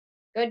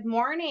Good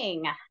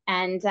morning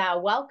and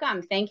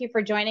welcome. Thank you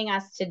for joining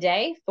us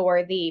today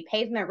for the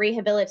Pavement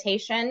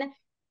Rehabilitation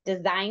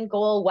Design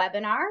Goal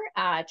webinar.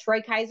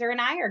 Troy Kaiser and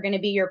I are going to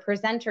be your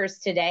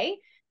presenters today.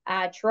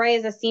 Troy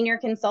is a senior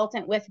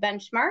consultant with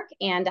Benchmark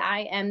and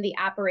I am the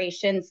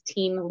operations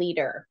team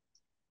leader.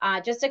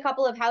 Just a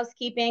couple of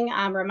housekeeping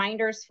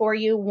reminders for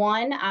you.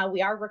 One,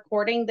 we are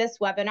recording this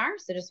webinar,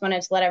 so just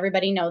wanted to let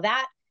everybody know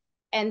that.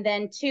 And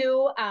then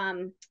two,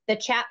 the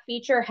chat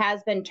feature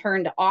has been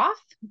turned off,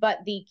 but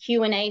the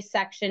Q&A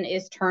section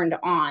is turned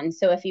on.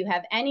 So if you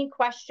have any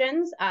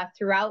questions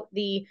throughout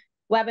the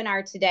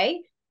webinar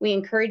today, we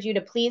encourage you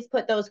to please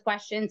put those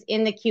questions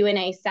in the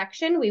Q&A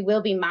section. We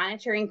will be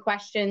monitoring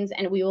questions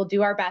and we will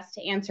do our best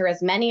to answer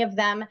as many of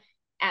them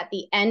at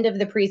the end of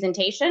the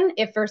presentation.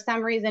 If for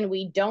some reason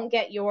we don't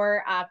get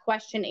your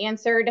question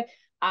answered,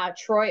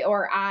 Troy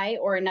or I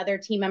or another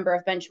team member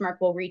of Benchmark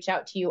will reach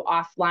out to you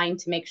offline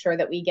to make sure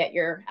that we get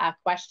your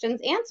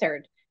questions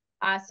answered.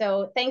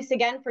 So thanks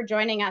again for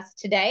joining us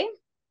today.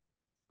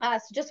 So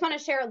just want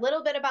to share a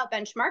little bit about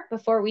Benchmark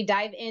before we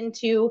dive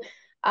into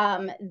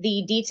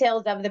the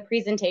details of the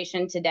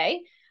presentation today.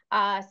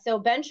 So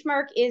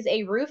Benchmark is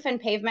a roof and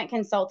pavement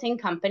consulting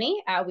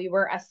company. We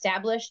were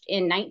established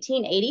in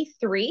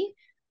 1983.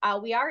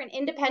 We are an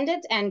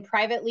independent and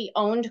privately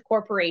owned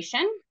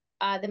corporation.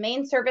 The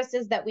main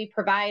services that we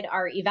provide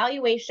are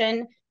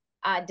evaluation,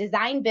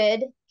 design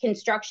bid,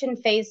 construction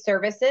phase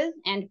services,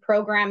 and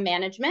program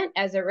management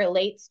as it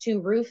relates to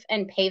roof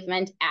and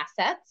pavement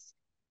assets.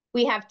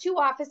 We have two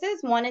offices.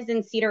 One is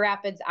in Cedar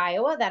Rapids,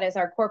 Iowa. That is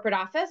our corporate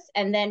office.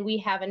 And then we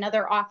have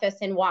another office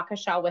in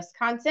Waukesha,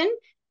 Wisconsin.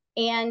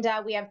 And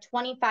we have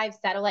 25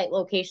 satellite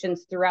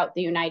locations throughout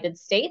the United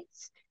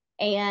States.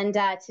 And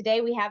today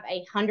we have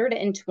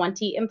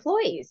 120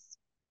 employees.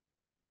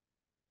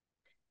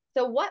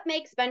 So what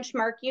makes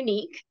Benchmark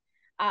unique?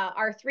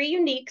 Our three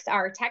uniques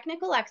are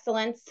technical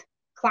excellence,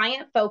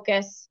 client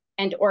focus,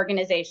 and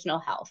organizational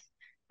health.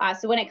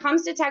 So when it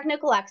comes to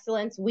technical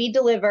excellence, we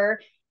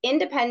deliver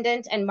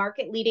independent and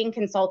market-leading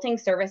consulting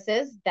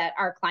services that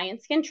our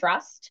clients can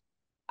trust.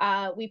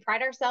 We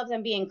pride ourselves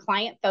on being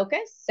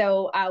client-focused,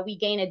 so we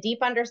gain a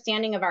deep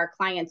understanding of our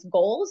clients'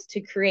 goals to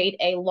create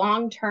a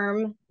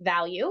long-term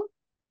value,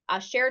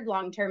 a shared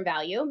long-term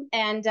value,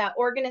 and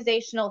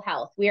organizational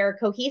health. We are a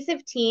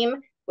cohesive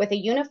team with a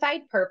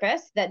unified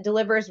purpose that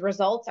delivers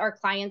results our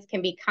clients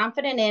can be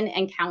confident in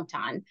and count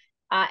on.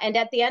 And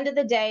at the end of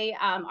the day,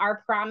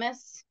 our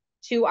promise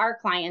to our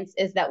clients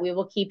is that we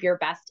will keep your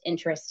best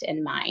interest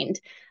in mind.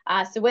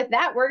 So with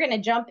that, we're going to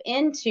jump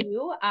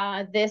into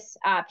this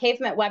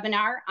pavement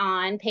webinar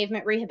on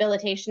pavement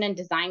rehabilitation and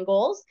design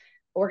goals.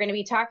 We're going to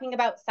be talking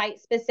about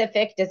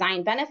site-specific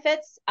design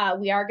benefits.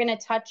 We are going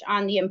to touch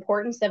on the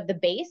importance of the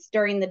base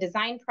during the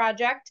design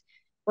project.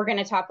 We're going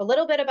to talk a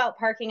little bit about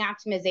parking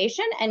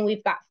optimization, and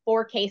we've got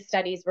 4 case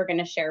studies we're going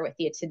to share with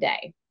you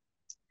today.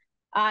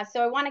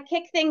 So I want to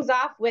kick things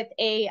off with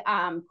a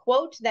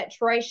quote that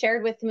Troy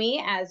shared with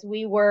me as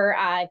we were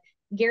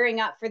gearing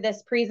up for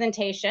this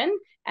presentation,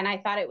 and I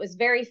thought it was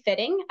very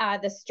fitting.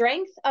 The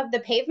strength of the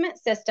pavement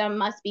system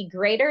must be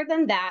greater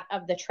than that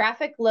of the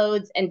traffic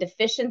loads and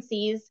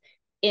deficiencies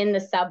in the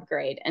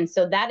subgrade. And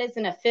so that is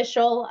an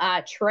official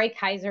Troy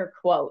Kaiser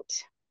quote.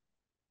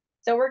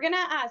 So we're going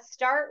to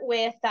start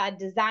with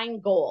design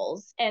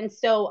goals. And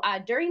so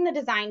during the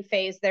design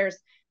phase, there's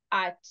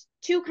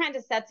 2 kinds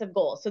of sets of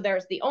goals. So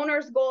there's the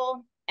owner's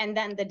goal and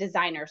then the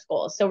designer's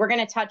goal. So we're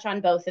going to touch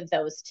on both of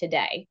those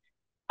today.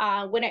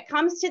 When it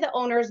comes to the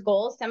owner's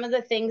goal, some of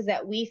the things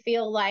that we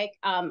feel like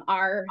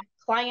our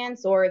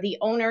clients or the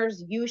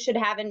owners you should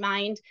have in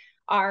mind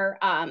are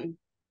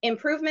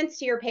improvements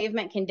to your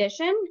pavement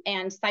condition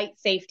and site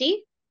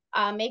safety,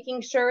 making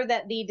sure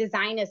that the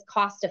design is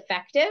cost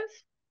effective,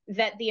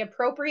 that the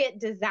appropriate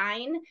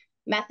design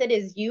method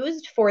is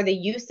used for the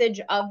usage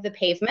of the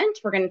pavement.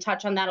 We're going to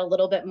touch on that a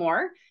little bit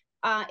more.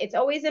 It's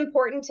always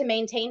important to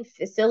maintain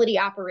facility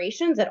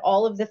operations at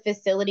all of the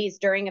facilities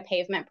during a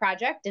pavement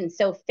project. And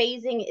so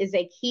phasing is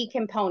a key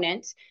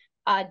component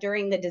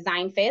during the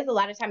design phase. A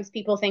lot of times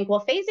people think,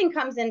 well, phasing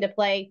comes into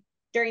play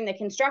during the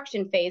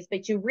construction phase,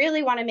 but you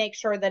really want to make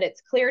sure that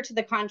it's clear to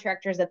the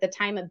contractors at the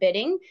time of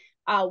bidding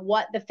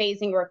what the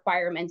phasing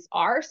requirements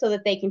are so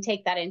that they can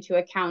take that into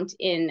account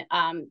in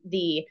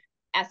the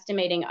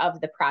estimating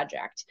of the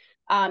project.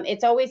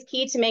 It's always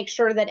key to make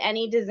sure that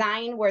any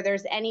design where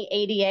there's any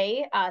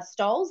ADA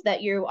stalls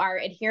that you are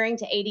adhering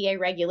to ADA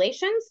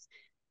regulations.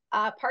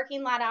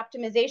 Parking lot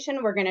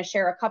optimization, we're going to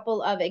share a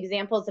couple of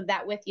examples of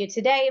that with you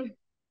today.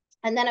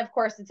 And then, of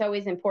course, it's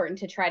always important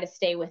to try to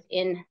stay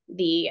within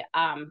the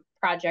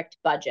project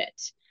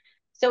budget.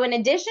 So in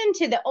addition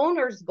to the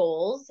owner's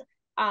goals,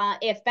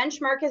 if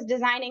Benchmark is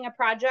designing a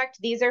project,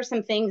 these are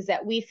some things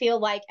that we feel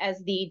like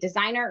as the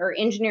designer or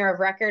engineer of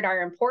record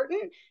are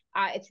important.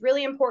 It's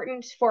really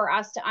important for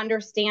us to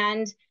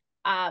understand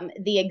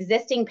the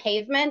existing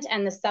pavement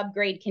and the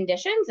subgrade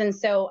conditions. And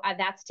so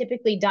that's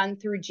typically done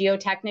through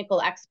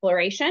geotechnical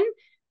exploration.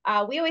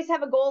 We always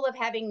have a goal of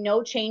having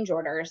no change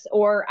orders,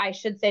 or I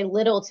should say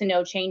little to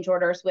no change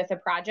orders with a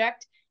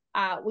project.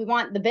 We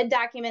want the bid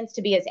documents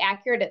to be as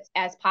accurate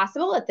as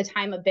possible at the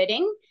time of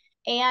bidding.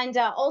 And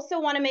also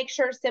want to make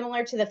sure,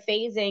 similar to the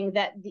phasing,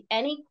 that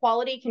any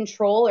quality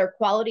control or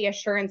quality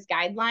assurance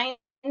guidelines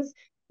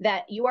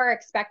that you are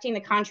expecting the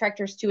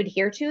contractors to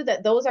adhere to,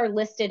 that those are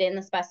listed in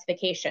the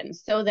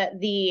specifications so that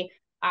the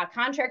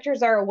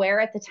contractors are aware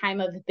at the time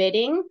of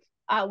bidding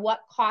what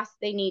costs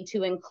they need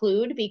to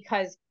include,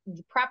 because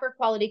proper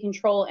quality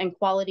control and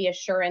quality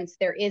assurance,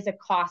 there is a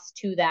cost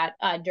to that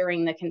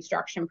during the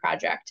construction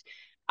project.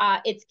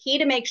 It's key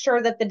to make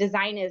sure that the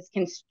design is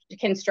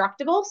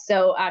constructible,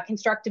 so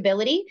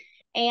constructability,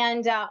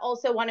 and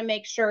also want to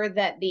make sure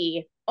that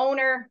the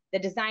owner, the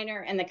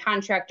designer, and the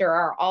contractor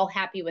are all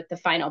happy with the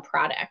final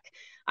product.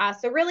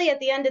 So really, at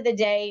the end of the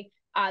day,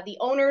 the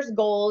owner's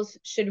goals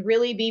should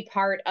really be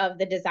part of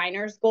the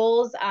designer's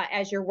goals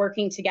as you're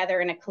working together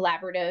in a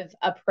collaborative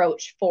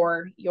approach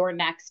for your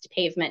next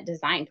pavement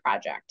design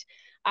project.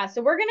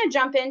 So we're going to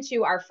jump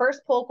into our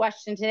first poll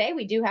question today.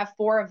 We do have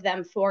 4 of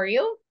them for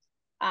you.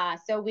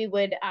 So we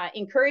would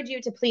encourage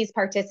you to please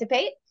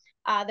participate.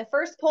 The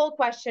first poll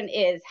question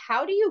is,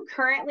 how do you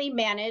currently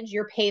manage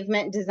your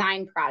pavement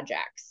design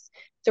projects?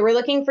 So we're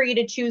looking for you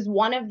to choose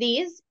one of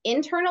these: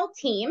 internal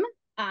team.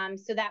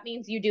 So that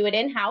means you do it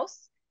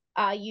in-house.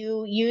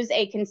 You use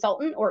a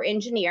consultant or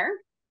engineer,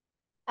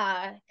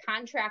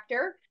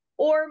 contractor,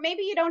 or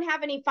maybe you don't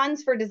have any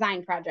funds for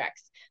design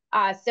projects.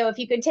 So if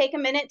you could take a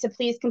minute to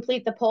please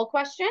complete the poll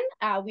question,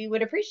 we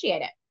would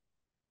appreciate it.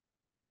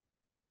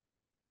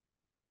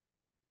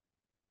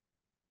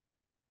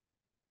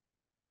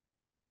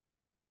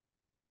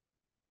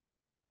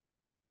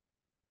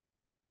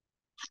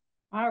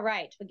 All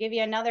right, we'll give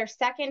you another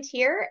second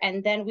here,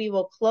 and then we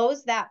will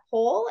close that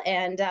poll,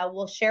 and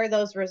we'll share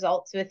those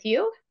results with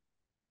you.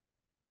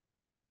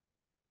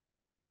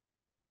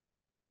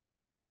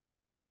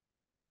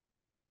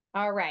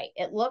 All right,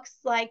 it looks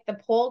like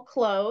the poll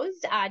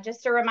closed.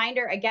 Just a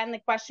reminder, again, the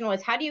question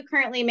was, how do you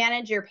currently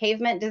manage your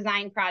pavement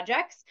design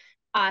projects?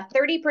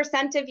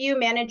 30% of you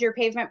manage your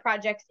pavement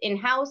projects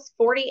in-house,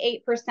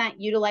 48%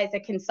 utilize a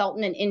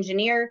consultant and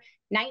engineer,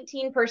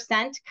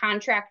 19%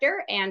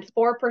 contractor, and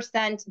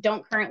 4%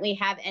 don't currently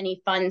have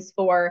any funds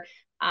for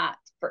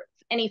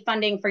any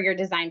funding for your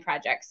design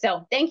project.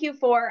 So thank you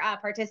for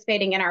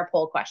participating in our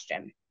poll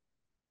question.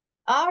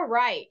 All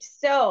right,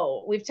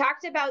 so we've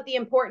talked about the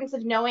importance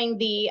of knowing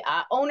the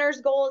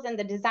owner's goals and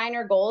the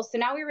designer goals. So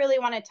now we really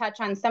want to touch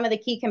on some of the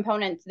key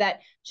components that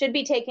should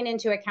be taken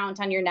into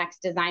account on your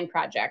next design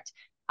project.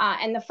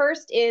 And the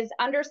first is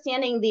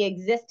understanding the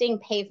existing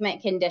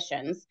pavement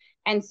conditions.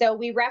 And so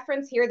we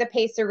reference here the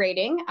PACER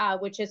rating,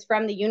 which is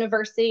from the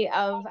University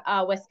of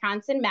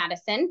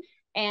Wisconsin-Madison.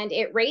 And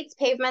it rates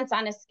pavements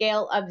on a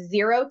scale of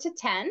 0 to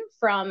 10,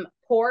 from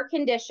poor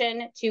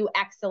condition to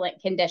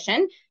excellent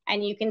condition.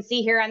 And you can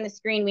see here on the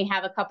screen, we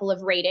have a couple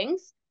of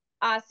ratings.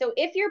 So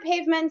if your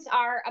pavements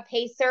are a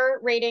PACER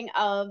rating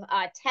of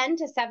 10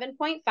 to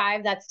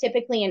 7.5, that's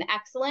typically an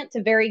excellent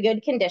to very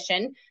good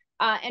condition.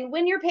 And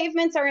when your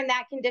pavements are in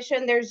that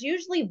condition, there's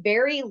usually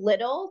very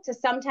little to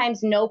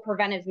sometimes no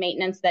preventive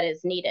maintenance that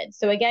is needed.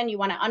 So again, you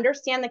want to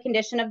understand the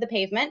condition of the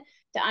pavement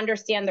to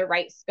understand the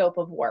right scope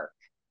of work.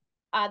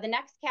 The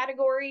next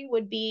category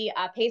would be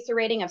a PACER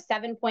rating of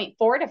 7.4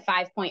 to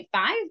 5.5,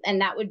 and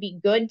that would be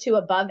good to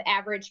above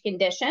average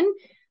condition.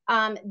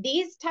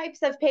 These types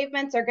of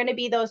pavements are going to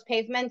be those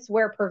pavements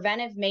where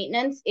preventive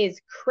maintenance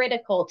is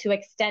critical to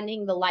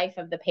extending the life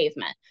of the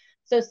pavement.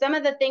 So some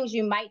of the things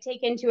you might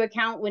take into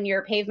account when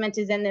your pavement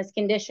is in this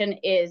condition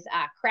is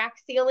crack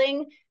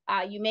sealing.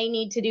 You may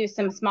need to do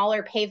some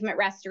smaller pavement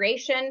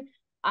restoration,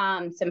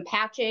 some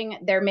patching.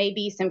 There may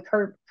be some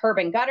curb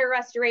and gutter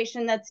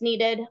restoration that's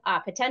needed,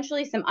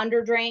 potentially some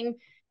underdrain.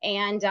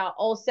 And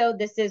also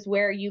this is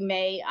where you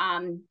may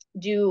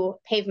do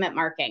pavement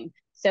marking.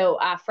 So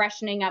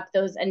freshening up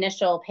those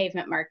initial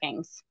pavement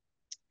markings.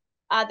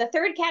 The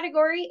third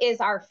category is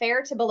our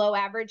fair to below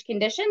average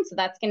condition. So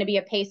that's going to be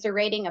a PACER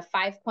rating of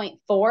 5.4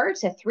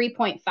 to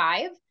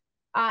 3.5.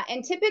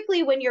 And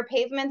typically when your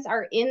pavements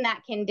are in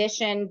that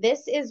condition,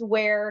 this is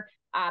where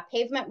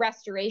pavement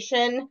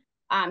restoration,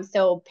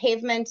 so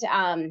pavement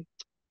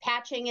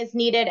patching is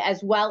needed,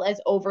 as well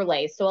as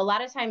overlays. So a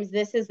lot of times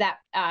this is that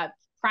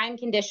prime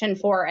condition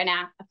for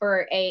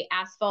a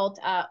asphalt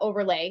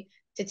overlay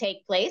to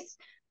take place.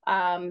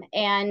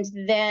 And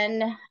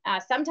then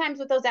sometimes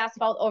with those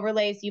asphalt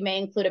overlays, you may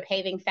include a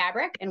paving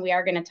fabric, and we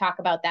are going to talk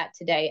about that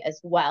today as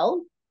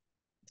well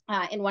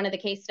in one of the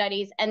case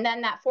studies. And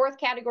then that fourth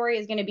category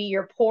is going to be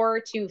your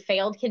poor to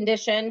failed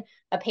condition,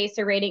 a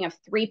PACER rating of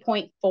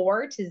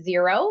 3.4 to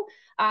 0.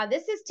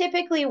 This is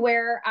typically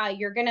where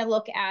you're going to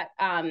look at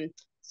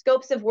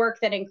scopes of work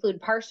that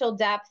include partial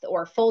depth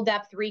or full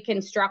depth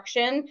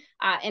reconstruction.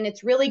 And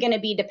it's really going to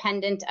be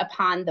dependent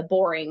upon the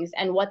borings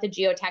and what the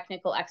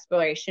geotechnical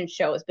exploration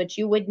shows. But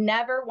you would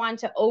never want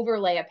to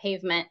overlay a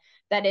pavement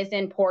that is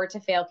in poor to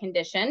fail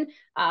condition.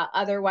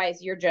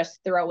 Otherwise, you're just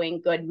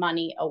throwing good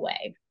money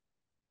away.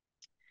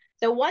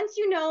 So once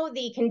you know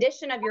the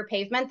condition of your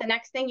pavement, the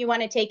next thing you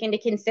want to take into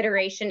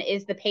consideration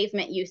is the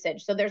pavement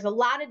usage. So there's a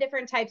lot of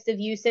different types of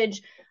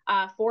usage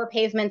for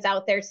pavements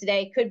out there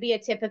today. Could be a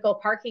typical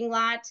parking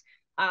lot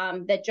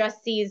that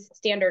just sees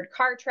standard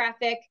car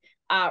traffic.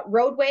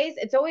 Roadways,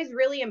 it's always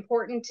really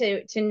important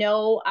to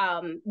know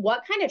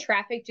what kind of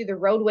traffic do the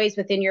roadways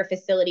within your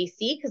facility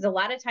see, because a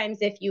lot of times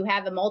if you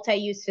have a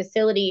multi-use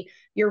facility,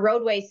 your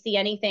roadways see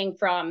anything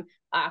from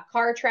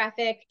car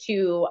traffic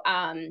to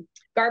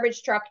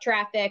garbage truck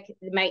traffic.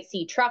 You might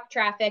see truck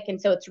traffic, and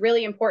so it's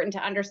really important to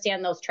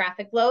understand those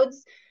traffic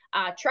loads.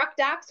 Truck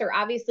docks are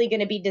obviously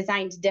going to be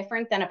designed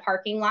different than a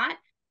parking lot.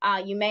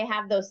 You may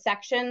have those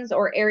sections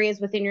or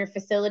areas within your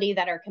facility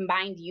that are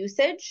combined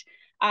usage.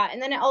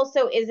 And then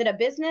also, is it a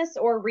business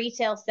or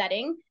retail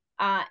setting?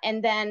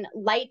 And then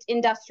light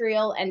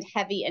industrial and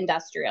heavy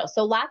industrial.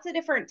 So lots of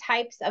different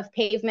types of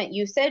pavement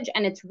usage,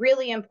 and it's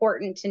really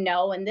important to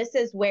know. And this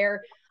is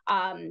where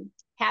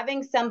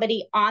having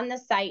somebody on the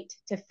site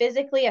to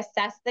physically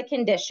assess the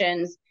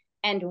conditions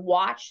and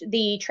watch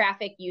the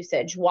traffic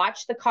usage,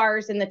 watch the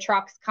cars and the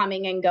trucks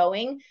coming and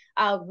going,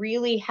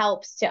 really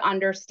helps to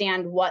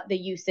understand what the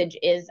usage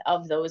is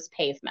of those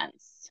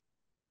pavements.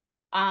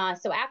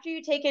 So after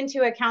you take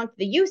into account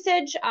the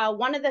usage,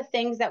 one of the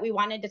things that we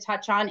wanted to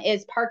touch on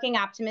is parking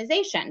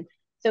optimization.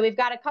 So we've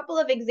got a couple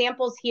of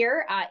examples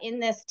here in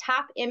this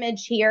top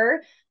image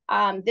here.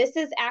 This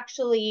is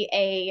actually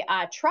a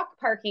truck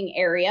parking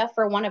area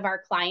for one of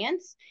our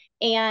clients.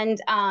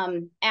 And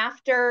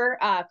after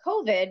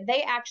COVID,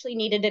 they actually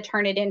needed to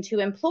turn it into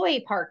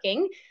employee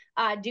parking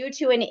due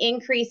to an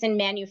increase in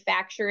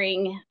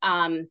manufacturing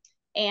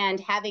and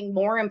having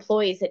more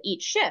employees at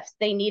each shift.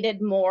 They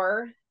needed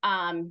more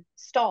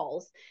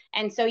stalls.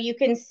 And so you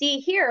can see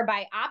here,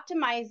 by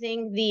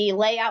optimizing the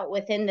layout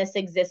within this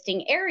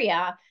existing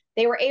area,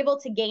 they were able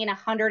to gain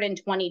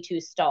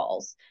 122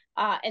 stalls.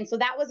 And so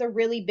that was a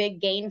really big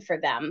gain for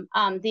them.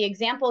 The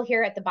example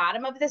here at the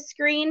bottom of the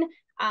screen,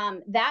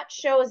 that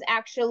shows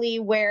actually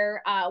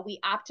where we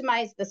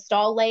optimized the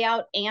stall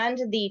layout and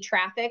the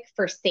traffic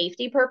for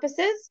safety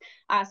purposes.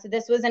 So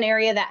this was an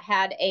area that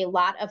had a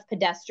lot of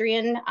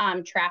pedestrian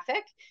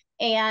traffic.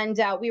 And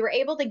we were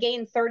able to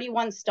gain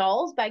 31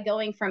 stalls by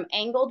going from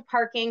angled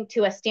parking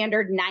to a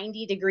standard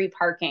 90-degree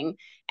parking.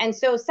 And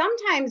so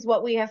sometimes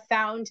what we have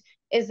found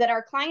is that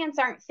our clients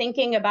aren't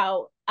thinking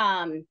about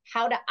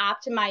how to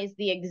optimize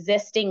the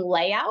existing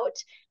layout.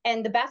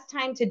 And the best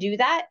time to do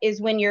that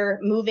is when you're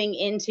moving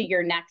into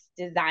your next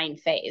design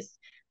phase.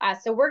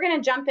 So we're going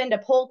to jump into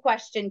poll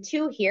question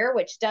 2 here,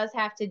 which does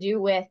have to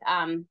do with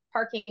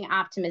parking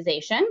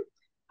optimization.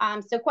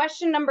 So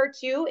question number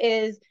 2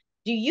 is,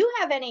 do you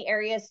have any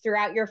areas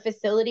throughout your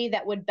facility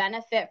that would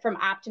benefit from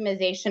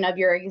optimization of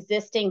your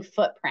existing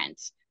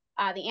footprint?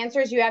 The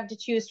answers you have to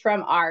choose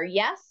from are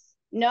yes,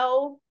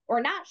 no,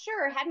 or not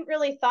sure. Hadn't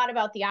really thought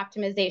about the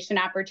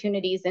optimization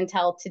opportunities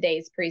until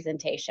today's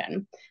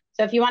presentation.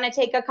 So if you want to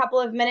take a couple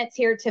of minutes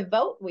here to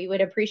vote, we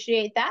would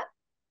appreciate that.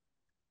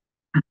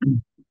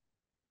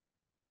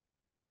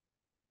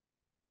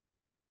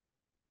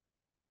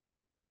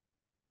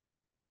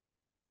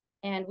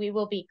 And we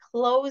will be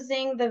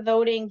closing the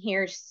voting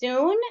here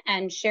soon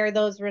and share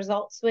those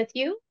results with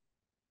you.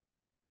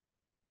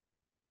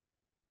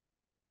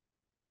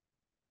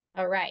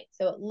 All right,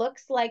 so it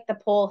looks like the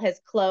poll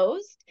has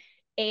closed,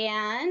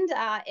 and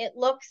it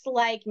looks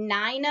like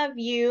 9 of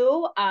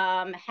you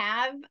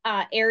have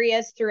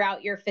areas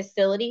throughout your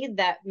facility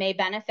that may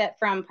benefit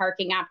from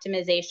parking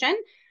optimization.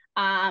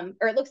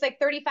 Or it looks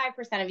like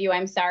 35% of you,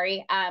 I'm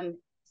sorry,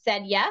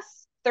 said yes.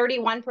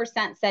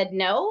 31% said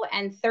no,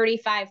 and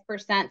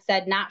 35%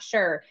 said not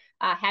sure,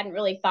 hadn't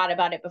really thought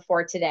about it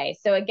before today.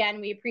 So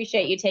again, we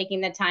appreciate you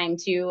taking the time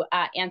to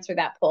answer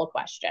that poll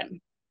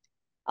question.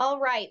 All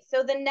right,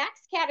 so the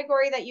next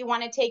category that you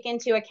want to take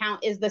into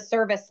account is the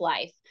service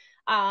life.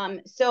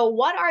 So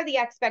what are the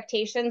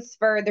expectations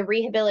for the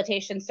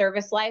rehabilitation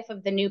service life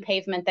of the new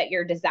pavement that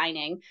you're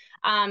designing?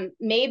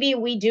 Maybe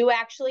we do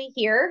actually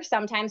hear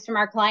sometimes from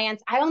our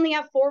clients, I only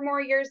have 4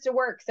 more years to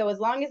work. So as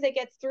long as it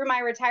gets through my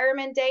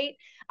retirement date,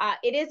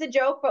 it is a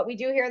joke, but we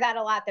do hear that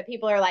a lot, that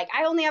people are like,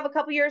 I only have a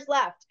couple years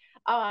left.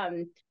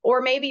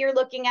 Or maybe you're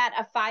looking at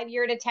a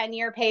 5-year to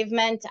 10-year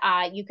pavement.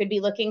 You could be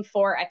looking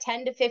for a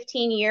 10 to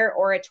 15-year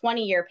or a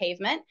 20-year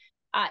pavement.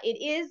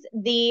 It is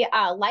the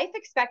life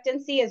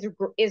expectancy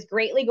is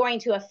greatly going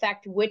to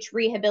affect which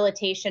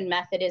rehabilitation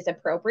method is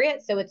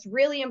appropriate. So it's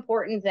really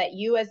important that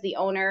you as the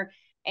owner,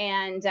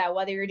 and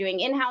whether you're doing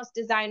in-house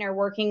design or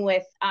working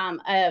with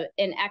an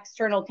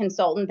external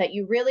consultant, that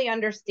you really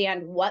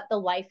understand what the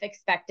life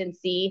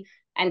expectancy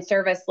and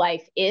service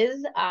life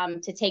is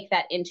to take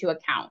that into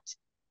account.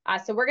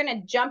 So we're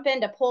going to jump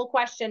into poll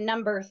question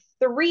number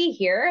 3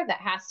 here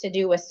that has to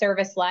do with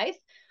service life.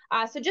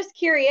 So just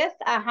curious,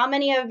 how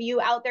many of you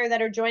out there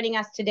that are joining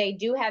us today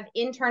do have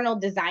internal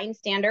design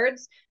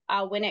standards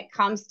when it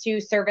comes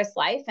to service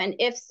life? And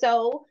if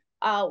so,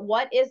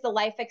 what is the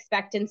life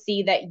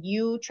expectancy that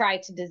you try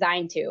to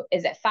design to?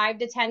 Is it 5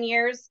 to 10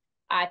 years,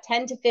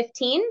 10 to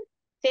 15,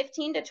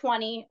 15 to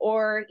 20,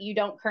 or you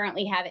don't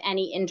currently have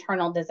any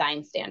internal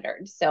design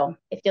standards. So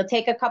if you'll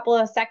take a couple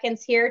of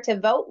seconds here to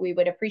vote, we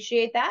would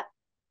appreciate that.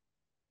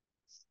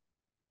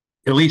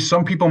 At least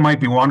some people might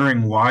be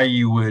wondering why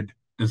you would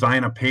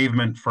design a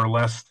pavement for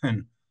less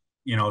than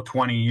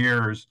 20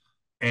 years.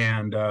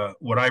 And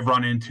what I've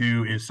run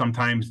into is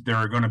sometimes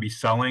they're going to be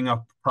selling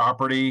a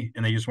property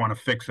and they just want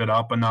to fix it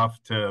up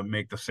enough to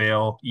make the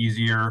sale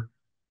easier.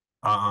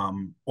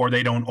 Or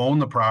they don't own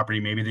the property.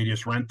 Maybe they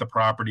just rent the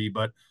property,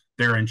 but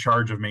they're in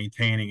charge of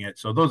maintaining it.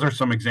 So those are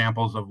some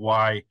examples of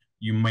why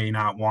you may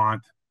not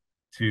want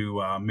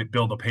to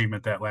build a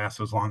pavement that lasts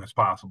as long as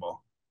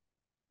possible.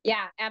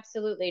 Yeah,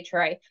 absolutely,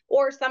 Troy.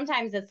 Or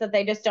sometimes it's that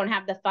they just don't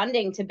have the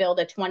funding to build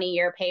a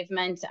 20-year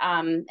pavement,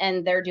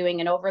 and they're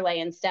doing an overlay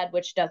instead,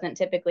 which doesn't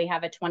typically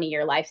have a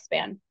 20-year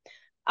lifespan.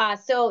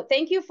 So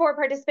thank you for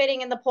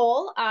participating in the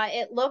poll.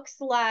 It looks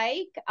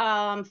like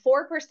 4%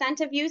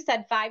 of you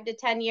said 5 to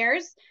 10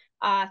 years,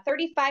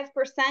 35%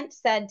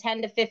 said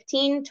 10 to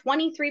 15,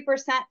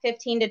 23%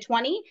 15 to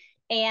 20,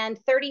 and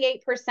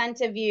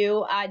 38% of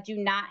you do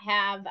not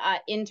have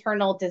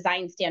internal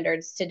design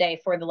standards today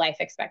for the life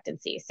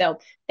expectancy. So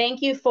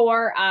thank you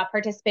for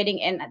participating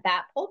in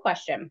that poll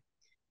question.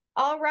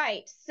 All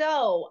right,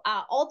 so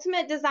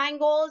ultimate design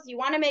goals, you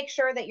want to make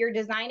sure that you're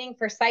designing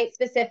for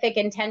site-specific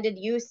intended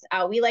use.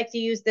 We like to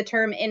use the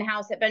term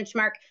in-house at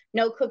Benchmark,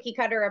 no cookie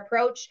cutter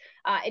approach.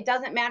 It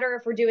doesn't matter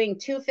if we're doing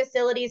 2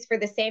 facilities for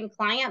the same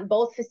client.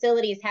 Both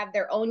facilities have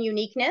their own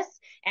uniqueness,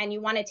 and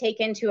you want to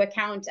take into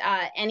account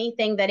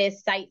anything that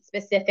is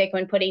site-specific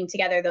when putting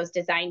together those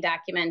design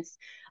documents.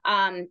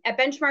 At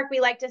Benchmark, we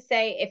like to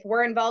say if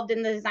we're involved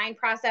in the design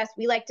process,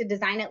 we like to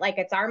design it like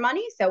it's our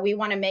money. So we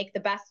want to make the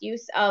best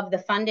use of the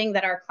funding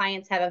that our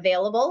clients have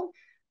available.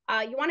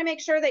 You want to make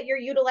sure that you're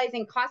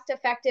utilizing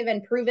cost-effective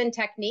and proven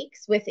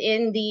techniques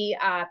within the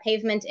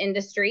pavement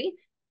industry.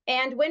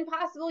 And when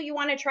possible, you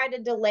want to try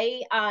to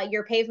delay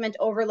your pavement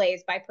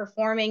overlays by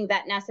performing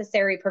that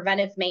necessary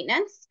preventive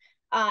maintenance.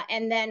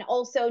 And then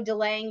also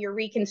delaying your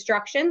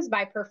reconstructions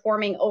by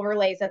performing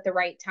overlays at the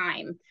right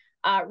time.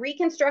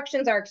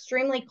 Reconstructions are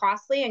extremely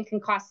costly and can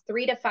cost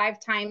 3 to 5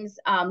 times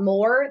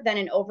more than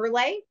an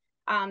overlay.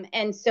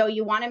 And so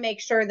you want to make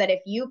sure that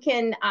if you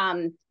can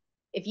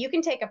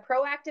take a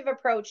proactive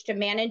approach to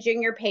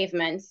managing your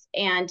pavements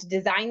and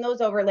design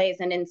those overlays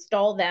and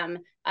install them,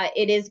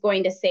 it is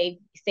going to save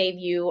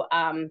you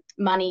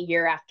money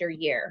year after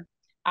year.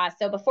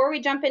 So before we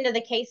jump into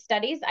the case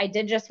studies, I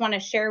did just want to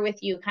share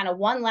with you kind of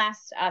one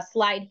last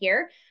slide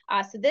here.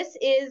 So this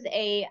is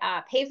a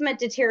pavement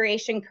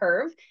deterioration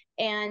curve.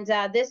 And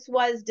this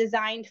was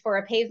designed for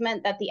a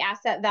pavement that the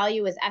asset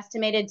value is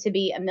estimated to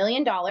be $1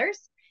 million.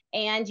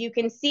 And you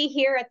can see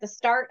here at the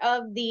start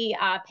of the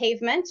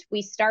pavement,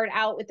 we start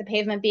out with the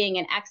pavement being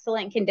in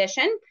excellent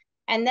condition.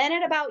 And then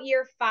at about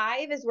year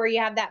 5 is where you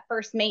have that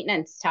first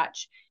maintenance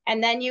touch.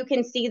 And then you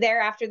can see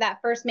there after that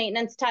first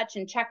maintenance touch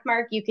and check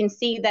mark, you can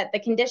see that the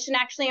condition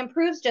actually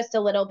improves just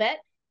a little bit.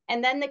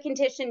 And then the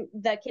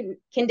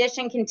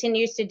condition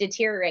continues to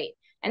deteriorate.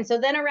 And so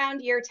then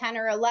around year 10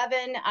 or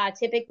 11,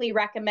 typically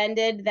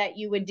recommended that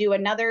you would do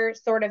another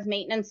sort of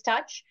maintenance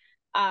touch.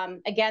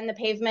 Again, the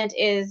pavement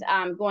is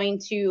going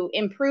to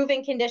improve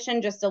in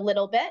condition just a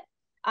little bit.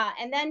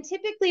 And then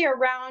typically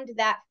around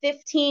that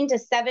 15 to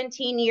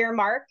 17 year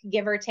mark,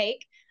 give or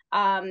take,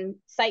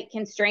 site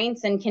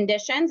constraints and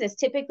conditions is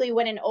typically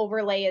when an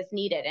overlay is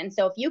needed. And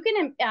so if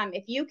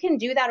you can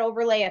do that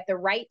overlay at the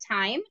right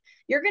time,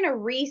 you're going to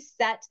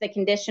reset the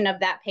condition of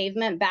that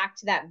pavement back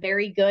to that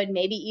very good,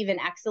 maybe even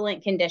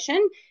excellent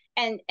condition,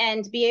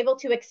 and be able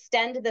to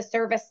extend the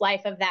service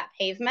life of that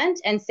pavement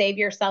and save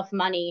yourself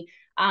money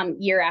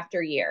year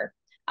after year.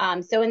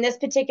 So in this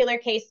particular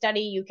case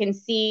study, you can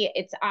see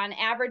it's on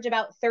average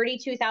about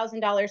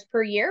 $32,000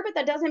 per year, but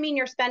that doesn't mean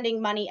you're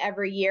spending money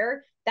every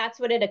year. That's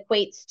what it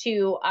equates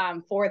to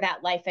for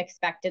that life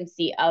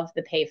expectancy of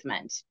the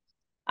pavement.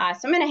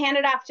 So I'm going to hand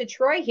it off to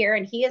Troy here,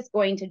 and he is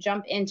going to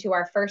jump into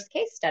our first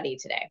case study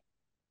today.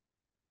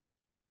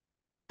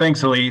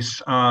 Thanks,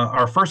 Elise.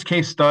 Our first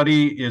case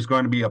study is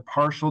going to be a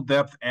partial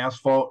depth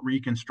asphalt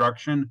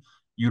reconstruction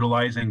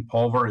utilizing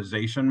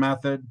pulverization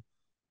method.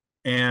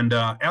 And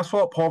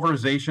asphalt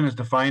pulverization is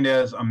defined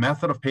as a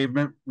method of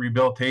pavement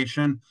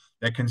rehabilitation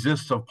that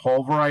consists of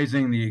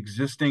pulverizing the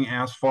existing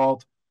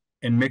asphalt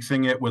and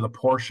mixing it with a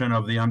portion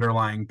of the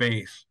underlying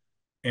base.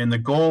 And the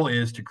goal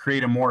is to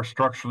create a more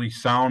structurally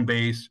sound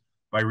base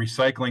by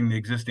recycling the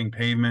existing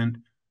pavement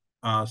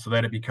so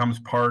that it becomes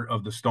part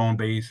of the stone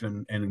base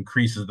and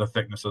increases the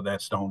thickness of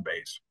that stone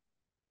base.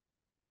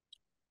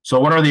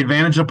 So what are the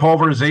advantages of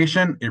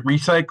pulverization? It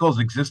recycles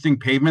existing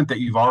pavement that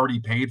you've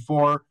already paid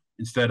for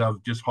instead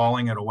of just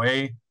hauling it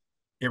away.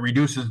 It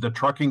reduces the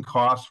trucking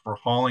costs for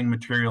hauling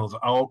materials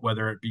out,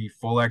 whether it be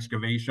full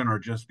excavation or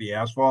just the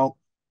asphalt,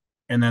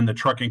 and then the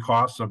trucking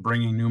costs of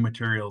bringing new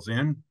materials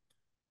in.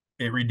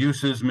 It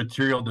reduces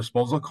material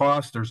disposal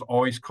costs. There's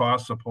always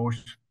costs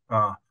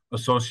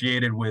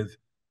associated with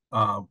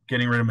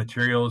getting rid of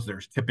materials.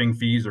 There's tipping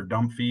fees or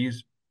dump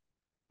fees.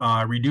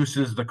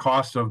 Reduces the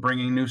cost of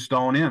bringing new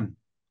stone in.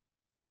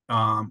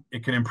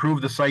 It can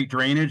improve the site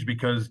drainage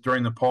because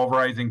during the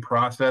pulverizing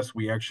process,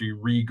 we actually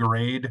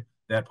regrade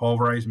that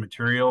pulverized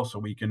material so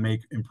we can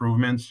make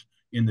improvements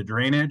in the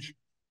drainage.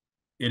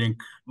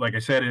 Like I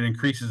said, it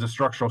increases the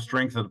structural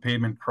strength of the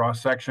pavement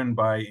cross section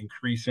by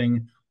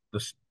increasing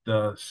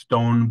the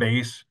stone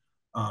base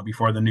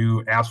before the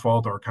new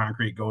asphalt or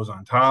concrete goes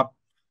on top.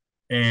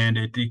 And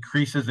it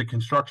decreases the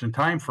construction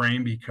time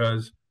frame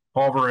because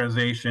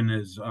pulverization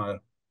is a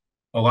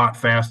lot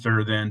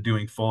faster than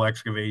doing full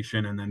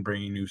excavation and then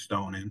bringing new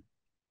stone in.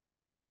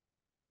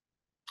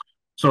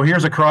 So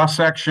here's a cross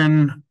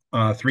section,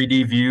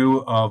 3D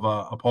view of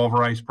a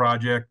pulverized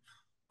project.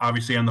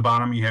 Obviously on the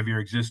bottom, you have your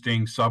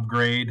existing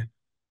subgrade.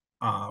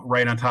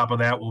 Right on top of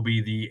that will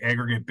be the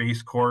aggregate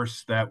base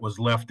course that was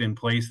left in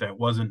place that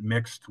wasn't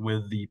mixed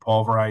with the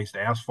pulverized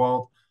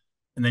asphalt.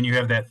 And then you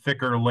have that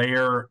thicker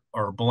layer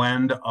or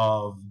blend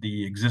of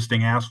the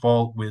existing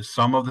asphalt with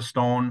some of the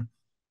stone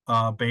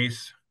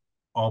base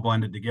all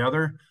blended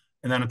together.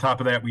 And then on top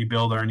of that, we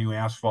build our new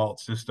asphalt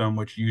system,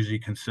 which usually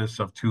consists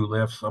of two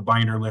lifts, a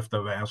binder lift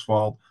of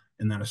asphalt,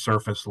 and then a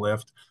surface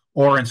lift.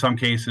 Or in some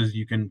cases,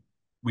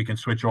 we can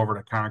switch over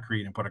to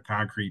concrete and put a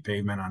concrete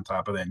pavement on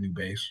top of that new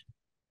base.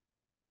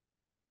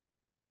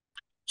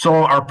 So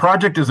our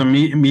project is a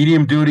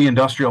medium-duty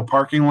industrial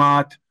parking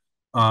lot.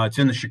 It's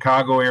in the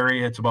Chicago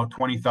area. It's about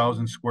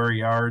 20,000 square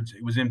yards.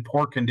 It was in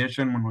poor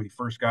condition when we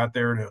first got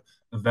there to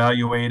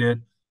evaluate it.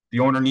 The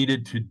owner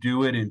needed to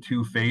do it in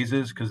two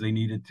phases because they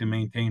needed to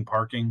maintain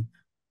parking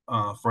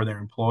for their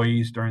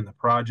employees during the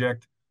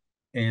project.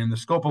 And the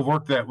scope of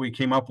work that we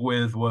came up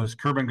with was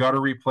curb and gutter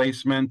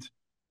replacement,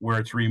 where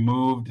it's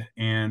removed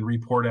and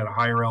repoured at a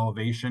higher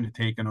elevation to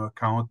take into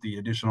account the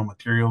additional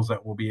materials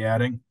that we'll be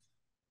adding.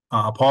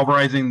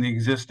 Pulverizing the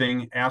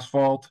existing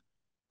asphalt,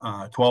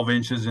 12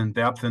 inches in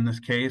depth in this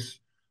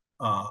case.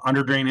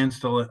 Under drain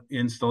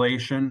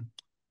installation,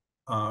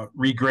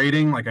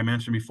 regrading, like I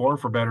mentioned before,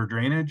 for better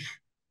drainage.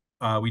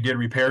 We did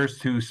repairs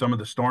to some of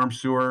the storm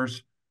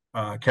sewers,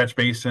 catch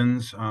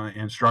basins,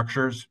 and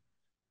structures.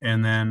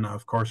 And then,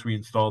 of course, we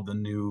installed the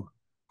new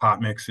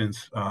hot mix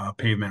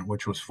pavement,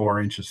 which was 4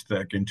 inches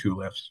thick in two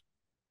lifts.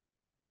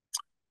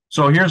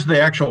 So here's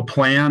the actual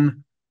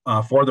plan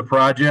for the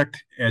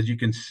project. As you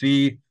can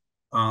see,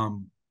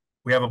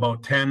 we have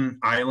about 10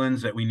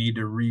 islands that we need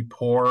to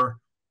repour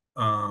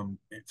to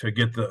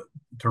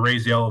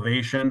raise the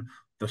elevation.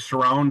 The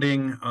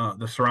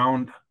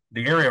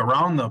area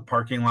around the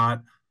parking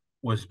lot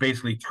was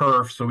basically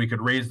turf, so we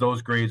could raise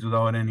those grades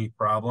without any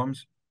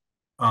problems.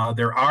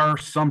 There are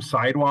some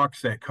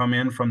sidewalks that come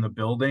in from the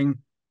building.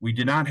 We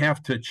did not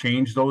have to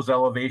change those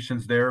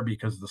elevations there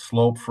because the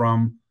slope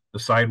from the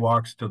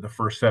sidewalks to the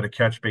first set of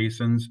catch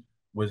basins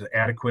was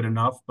adequate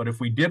enough. But if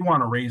we did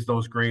want to raise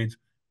those grades,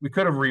 we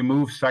could have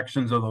removed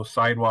sections of those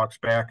sidewalks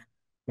back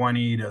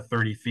 20 to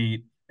 30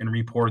 feet and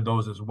repoured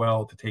those as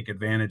well to take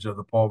advantage of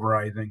the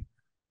pulverizing.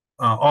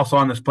 Also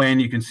on this plan,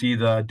 you can see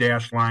the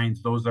dashed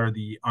lines. Those are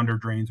the under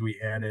drains we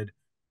added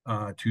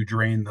to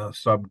drain the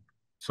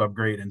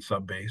subgrade and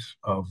subbase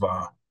of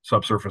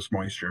subsurface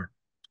moisture.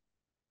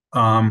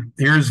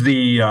 Here's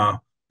the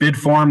bid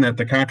form that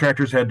the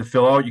contractors had to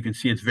fill out. You can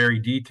see it's very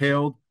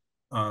detailed.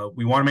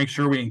 We want to make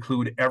sure we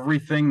include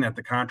everything that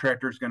the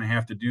contractor is going to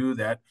have to do.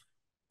 That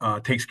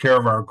takes care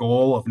of our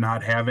goal of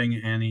not having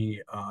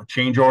any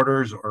change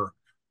orders or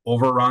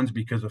overruns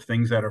because of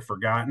things that are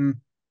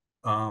forgotten.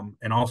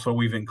 And also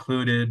we've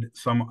included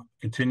some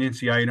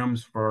contingency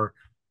items for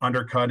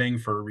undercutting,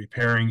 for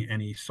repairing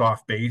any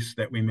soft base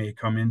that we may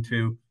come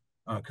into,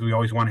 because we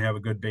always want to have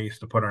a good base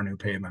to put our new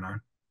pavement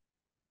on.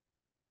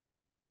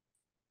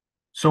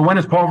 So when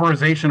is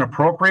pulverization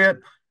appropriate?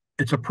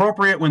 It's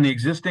appropriate when the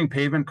existing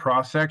pavement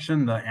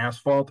cross-section, the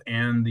asphalt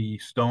and the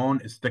stone,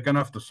 is thick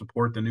enough to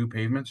support the new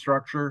pavement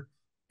structure.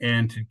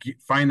 And to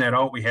find that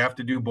out, we have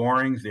to do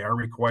borings. They are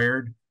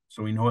required,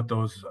 so we know what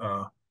those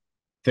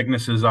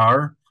thicknesses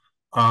are.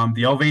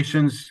 The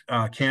elevations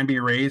can be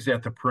raised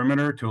at the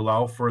perimeter to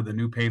allow for the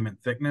new pavement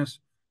thickness.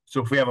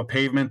 So if we have a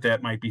pavement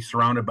that might be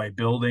surrounded by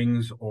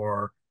buildings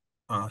or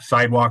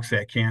sidewalks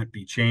that can't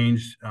be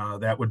changed,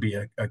 that would be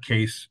a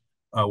case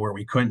where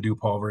we couldn't do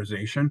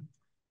pulverization.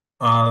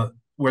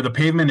 Where the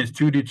pavement is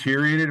too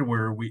deteriorated,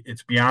 where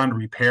it's beyond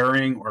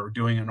repairing or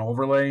doing an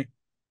overlay,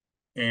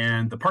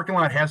 and the parking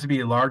lot has to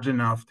be large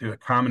enough to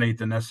accommodate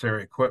the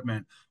necessary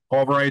equipment.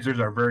 Pulverizers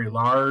are very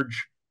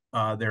large.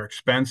 They're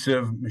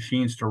expensive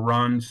machines to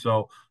run.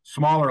 So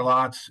smaller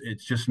lots,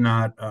 it's just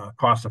not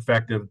cost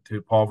effective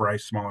to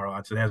pulverize smaller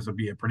lots. It has to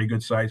be a pretty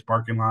good sized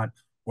parking lot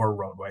or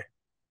roadway.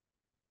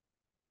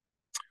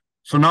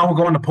 So now we'll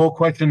go into poll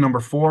question number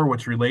 4,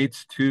 which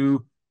relates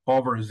to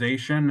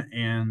pulverization.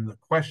 And the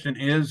question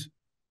is,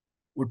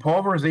 would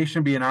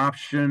pulverization be an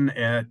option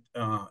at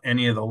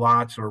any of the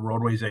lots or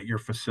roadways at your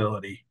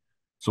facility?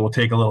 So we'll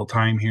take a little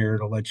time here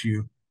to let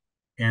you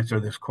answer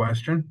this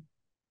question.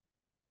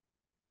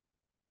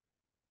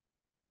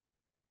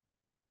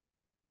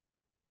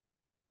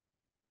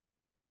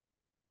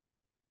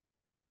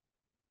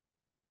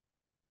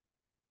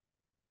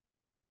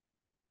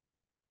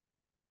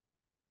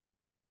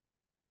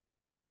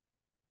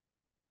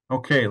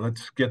 Okay,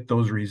 let's get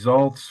those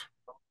results.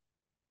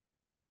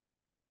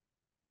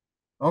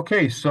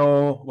 Okay,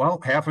 so, well,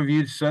 half of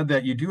you said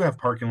that you do have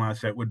parking lots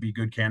that would be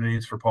good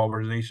candidates for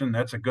pulverization.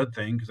 That's a good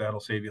thing because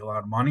that'll save you a lot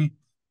of money.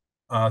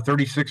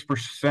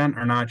 36%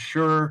 are not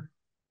sure,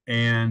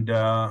 and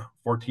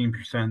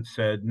 14%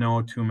 said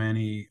no, too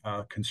many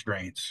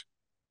constraints.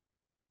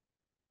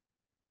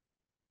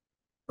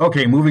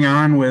 Okay, moving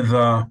on with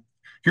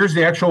here's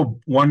the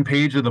actual one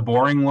page of the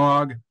boring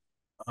log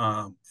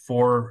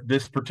for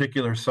this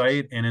particular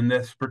site. And in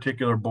this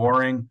particular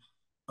boring,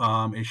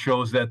 it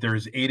shows that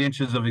there's 8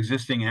 inches of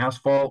existing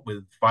asphalt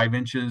with 5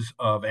 inches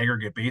of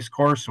aggregate base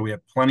course. So we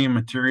have plenty of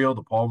material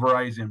to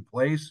pulverize in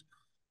place.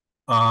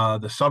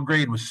 The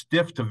subgrade was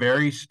stiff to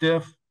very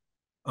stiff.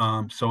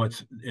 So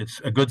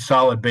it's a good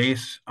solid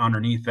base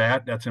underneath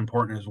that. That's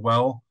important as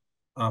well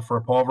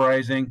for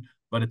pulverizing.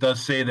 But it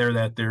does say there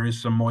that there is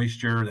some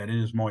moisture, that it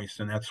is moist,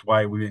 and that's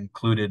why we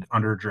included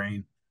under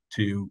drain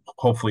to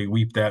hopefully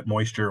weep that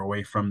moisture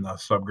away from the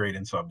subgrade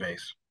and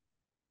subbase.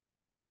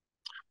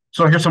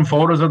 So here's some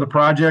photos of the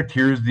project.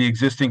 Here's the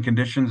existing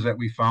conditions that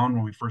we found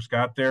when we first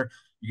got there.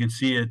 You can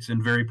see it's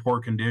in very poor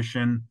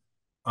condition,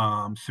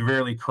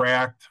 severely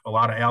cracked, a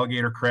lot of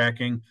alligator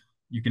cracking.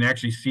 You can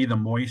actually see the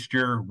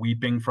moisture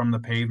weeping from the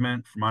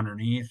pavement from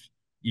underneath.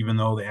 Even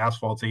though the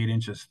asphalt's 8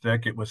 inches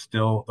thick, it was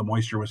still, the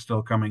moisture was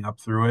still coming up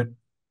through it.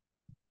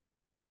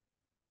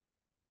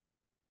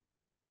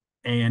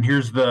 And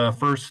here's the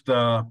first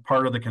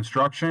part of the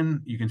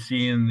construction. You can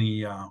see in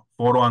the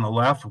photo on the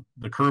left,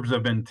 the curbs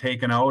have been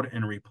taken out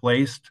and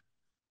replaced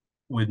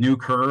with new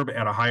curb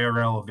at a higher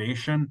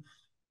elevation.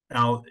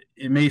 Now,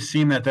 it may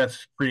seem that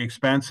that's pretty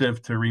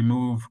expensive to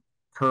remove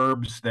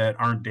curbs that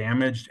aren't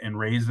damaged and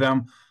raise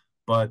them,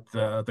 but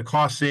the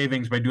cost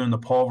savings by doing the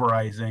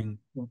pulverizing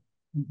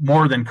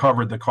more than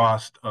covered the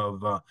cost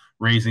of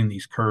raising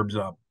these curbs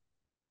up.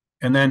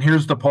 And then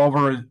here's the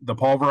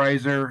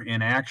pulverizer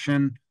in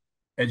action.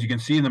 As you can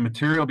see, the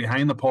material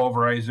behind the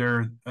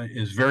pulverizer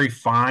is very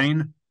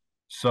fine.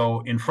 So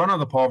in front of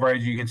the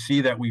pulverizer, you can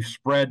see that we've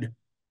spread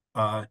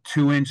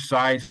 2-inch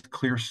size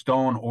clear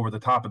stone over the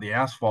top of the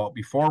asphalt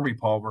before we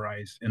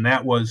pulverized, and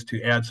that was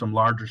to add some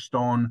larger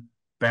stone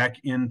back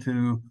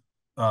into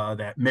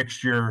that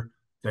mixture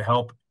to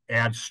help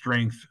add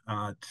strength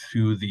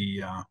to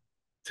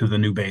the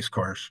new base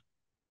course.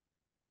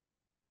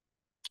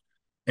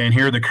 And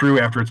here the crew,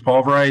 after it's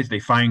pulverized, they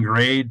fine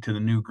grade to the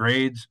new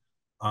grades.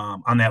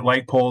 On that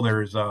light pole,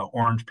 there's an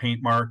orange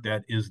paint mark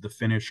that is the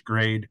finished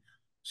grade.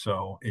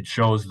 So it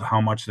shows how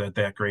much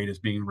that grade is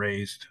being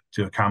raised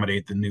to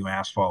accommodate the new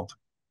asphalt.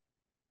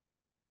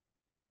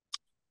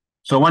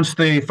 So once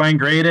they fine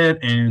grade it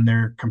and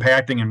they're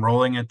compacting and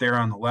rolling it there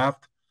on the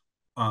left,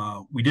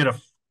 we did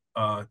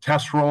a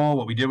test roll.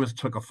 What we did was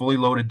took a fully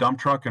loaded dump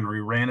truck and we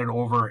ran it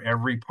over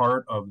every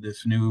part of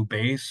this new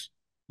base,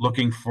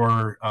 looking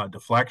for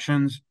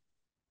deflections.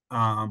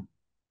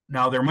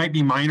 Now, there might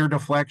be minor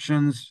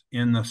deflections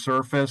in the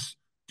surface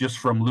just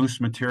from loose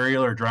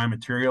material or dry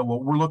material.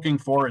 What we're looking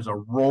for is a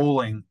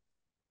rolling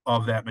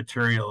of that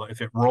material.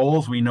 If it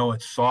rolls, we know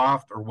it's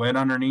soft or wet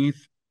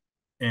underneath.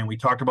 And we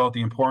talked about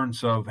the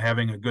importance of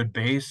having a good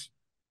base.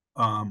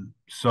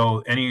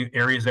 So any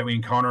areas that we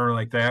encounter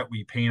like that,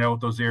 we paint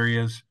out those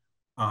areas.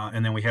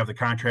 And then we have the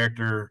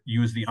contractor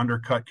use the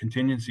undercut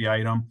contingency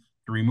item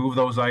to remove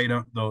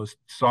those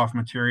soft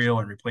material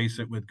and replace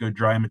it with good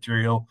dry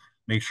material.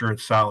 Make sure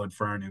it's solid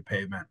for our new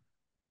pavement.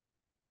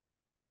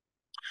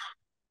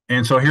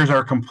 And so here's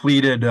our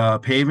completed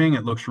paving.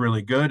 It looks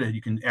really good. And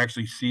you can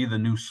actually see the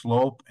new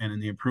slope and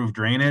the improved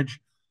drainage.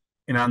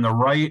 And on the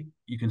right,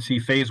 you can see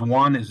phase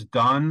 1 is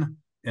done,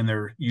 and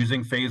they're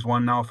using phase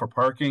 1 now for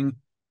parking.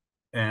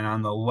 And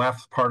on the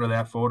left part of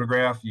that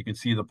photograph, you can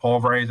see the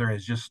pulverizer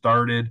has just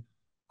started.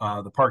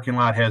 The parking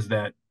lot has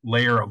that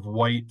layer of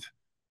white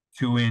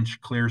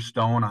 2-inch clear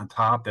stone on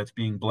top that's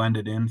being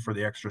blended in for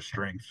the extra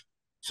strength.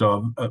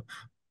 So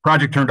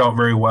project turned out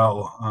very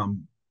well,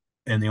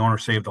 and the owner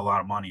saved a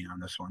lot of money on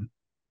this one.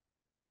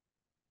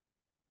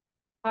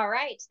 All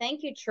right.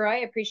 Thank you,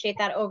 Troy. Appreciate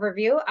that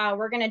overview.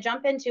 We're going to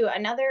jump into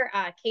another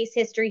case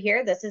history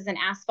here. This is an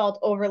asphalt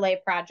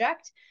overlay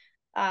project.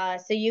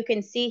 So you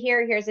can see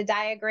here's a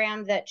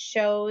diagram that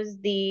shows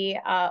the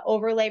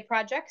overlay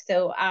project.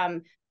 So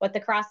what the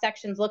cross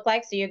sections look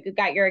like. So you've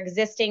got your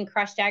existing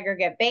crushed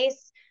aggregate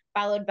base,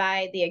 followed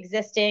by the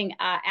existing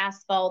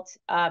asphalt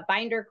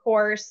binder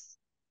course,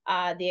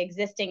 the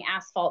existing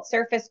asphalt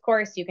surface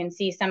course. You can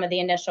see some of the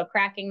initial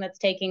cracking that's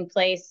taking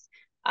place,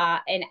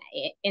 and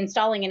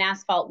installing an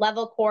asphalt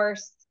level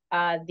course,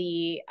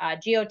 the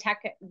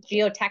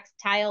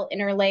geotextile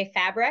interlay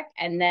fabric,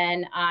 and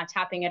then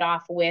topping it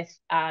off with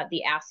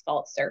the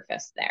asphalt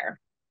surface there.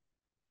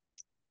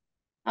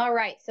 All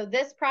right, so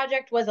this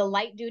project was a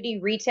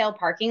light-duty retail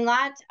parking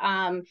lot.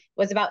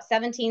 Was about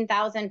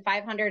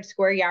 17,500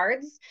 square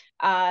yards.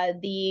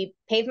 The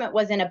pavement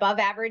was in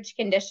above-average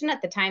condition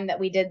at the time that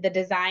we did the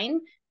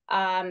design.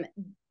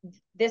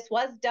 This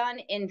was done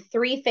in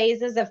 3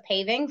 phases of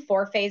paving,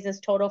 4 phases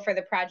total for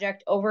the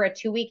project over a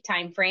 2-week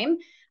time frame.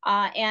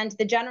 And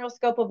the general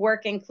scope of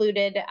work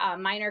included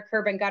minor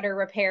curb and gutter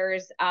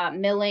repairs,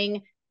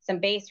 milling, some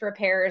base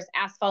repairs,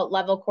 asphalt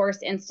level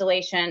course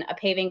installation, a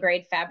paving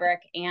grade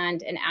fabric,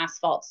 and an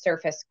asphalt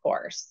surface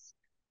course.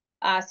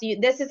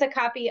 This is a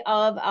copy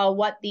of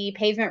what the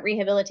pavement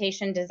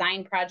rehabilitation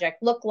design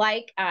project looked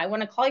like. I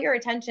want to call your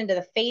attention to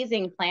the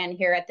phasing plan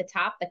here at the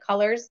top, the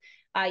colors.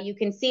 You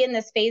can see in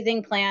this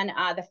phasing plan,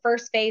 the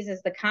first phase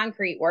is the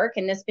concrete work.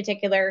 In this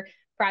particular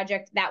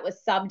project, that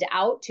was subbed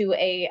out to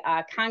a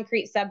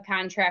concrete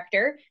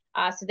subcontractor.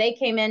 So they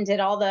came in,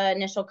 did all the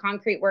initial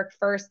concrete work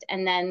first,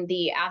 and then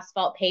the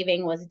asphalt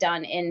paving was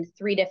done in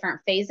 3 different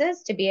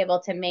phases to be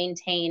able to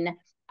maintain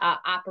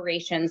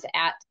operations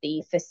at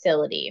the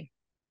facility.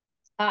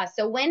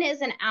 So when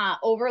is an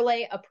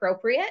overlay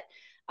appropriate?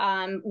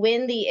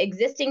 When the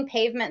existing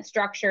pavement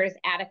structure is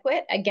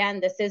adequate. Again,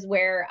 this is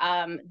where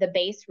the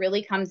base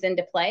really comes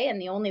into play, and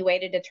the only way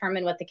to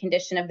determine what the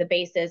condition of the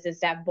base is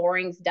to have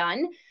borings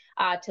done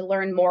to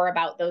learn more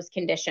about those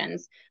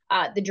conditions.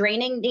 The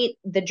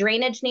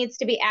drainage needs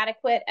to be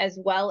adequate, as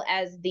well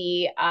as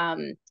the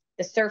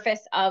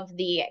surface of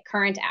the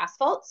current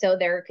asphalt. So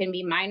there can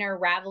be minor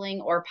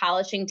raveling or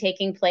polishing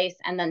taking place,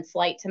 and then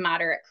slight to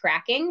moderate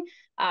cracking.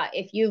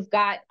 If you've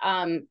got,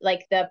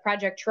 like the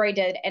project Troy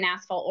did, an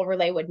asphalt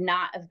overlay would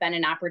not have been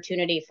an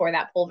opportunity for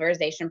that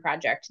pulverization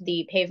project.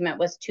 The pavement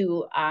was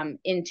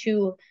in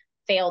too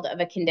failed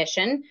of a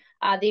condition.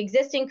 The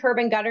existing curb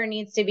and gutter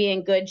needs to be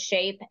in good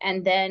shape,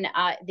 and then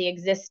the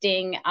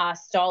existing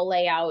stall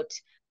layout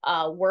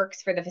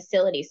works for the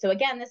facility. So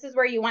again, this is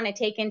where you want to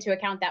take into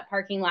account that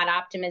parking lot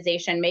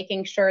optimization,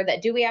 making sure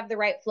that do we have the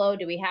right flow?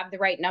 Do we have the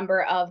right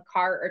number of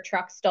car or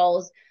truck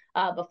stalls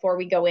before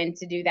we go in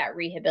to do that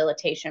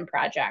rehabilitation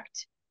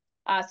project?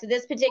 So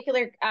this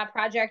particular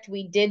project,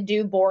 we did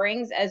do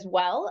borings as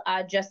well,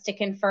 just to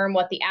confirm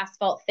what the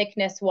asphalt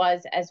thickness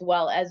was, as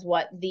well as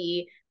what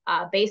the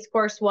base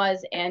course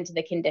was and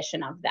the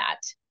condition of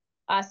that.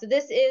 So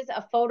this is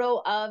a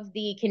photo of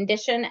the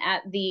condition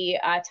at the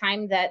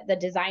time that the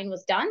design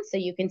was done. So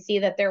you can see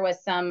that there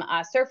was some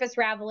surface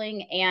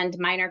raveling and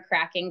minor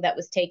cracking that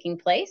was taking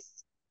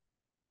place.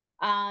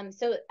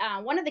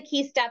 One of the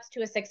key steps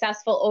to a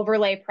successful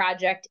overlay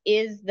project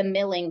is the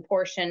milling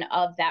portion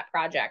of that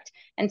project.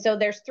 And so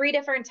there's 3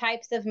 different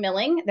types of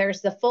milling.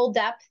 There's the full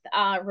depth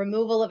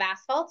removal of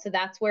asphalt. So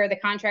that's where the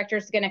contractor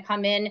is going to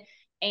come in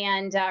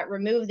and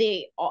remove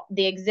the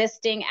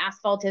existing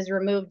asphalt is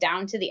removed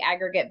down to the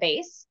aggregate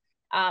base.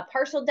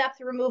 Partial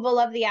depth removal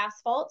of the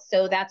asphalt.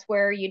 So that's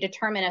where you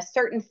determine a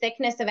certain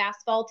thickness of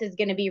asphalt is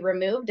going to be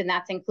removed, and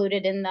that's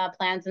included in the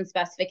plans and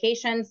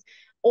specifications.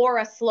 Or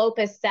a slope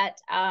is set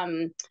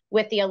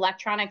with the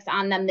electronics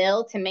on the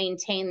mill to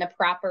maintain the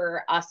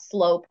proper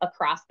slope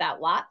across that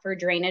lot for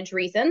drainage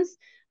reasons.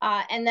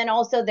 And then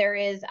also there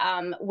is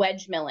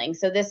wedge milling.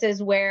 So this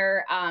is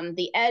where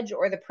the edge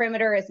or the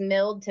perimeter is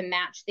milled to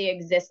match the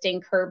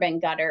existing curb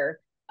and gutter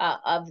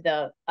of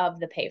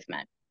the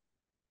pavement.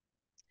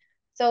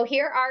 So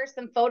here are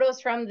some photos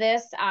from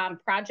this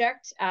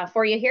project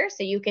for you here.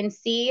 So you can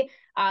see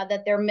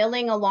that they're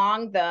milling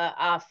along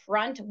the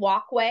front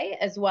walkway,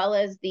 as well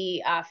as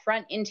the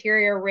front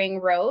interior ring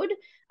road.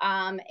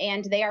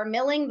 And they are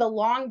milling the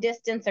long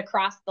distance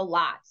across the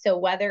lot. So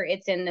whether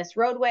it's in this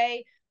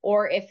roadway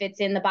or if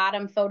it's in the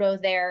bottom photo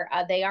there,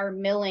 they are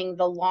milling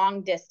the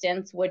long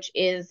distance, which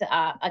is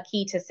a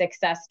key to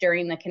success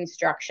during the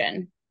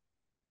construction.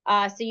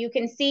 So you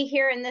can see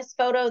here in this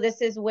photo,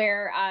 this is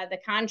where the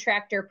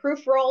contractor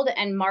proof rolled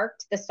and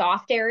marked the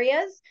soft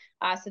areas.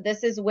 So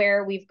this is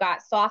where we've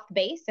got soft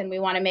base, and we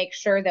want to make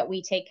sure that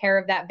we take care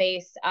of that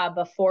base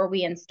before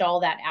we install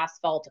that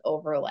asphalt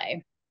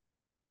overlay.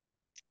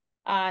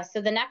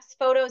 So the next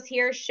photos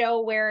here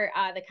show where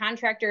the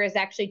contractor is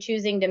actually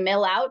choosing to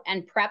mill out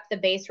and prep the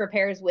base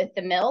repairs with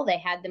the mill. They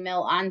had the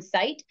mill on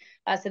site.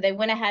 So they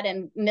went ahead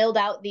and milled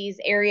out these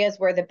areas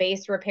where the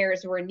base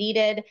repairs were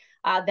needed.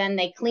 Then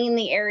they clean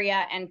the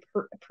area and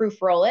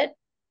proof roll it.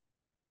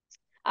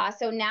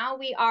 So now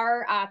we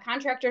are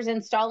contractors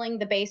installing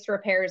the base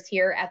repairs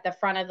here at the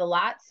front of the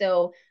lot.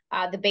 So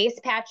the base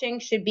patching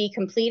should be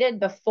completed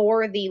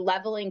before the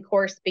leveling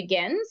course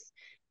begins.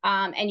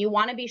 And you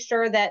want to be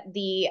sure that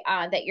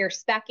that you're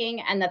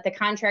speccing and that the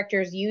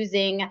contractor is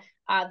using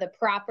the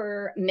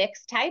proper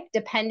mix type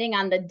depending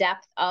on the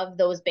depth of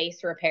those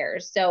base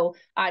repairs. So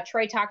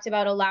Troy talked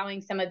about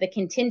allowing some of the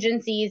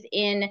contingencies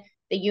in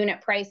the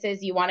unit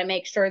prices. You want to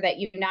make sure that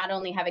you not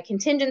only have a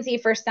contingency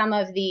for some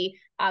of the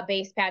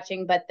base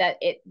patching, but that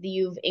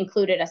you've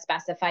included a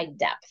specified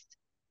depth.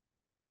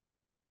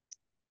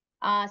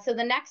 So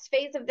the next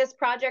phase of this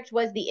project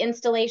was the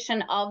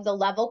installation of the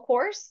level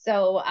course.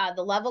 So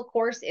the level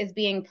course is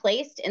being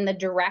placed in the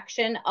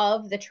direction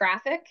of the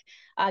traffic.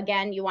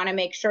 Again, you want to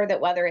make sure that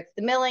whether it's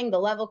the milling, the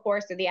level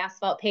course, or the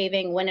asphalt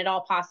paving, when at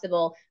all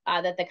possible,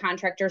 that the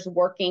contractor's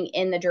working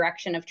in the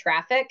direction of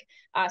traffic.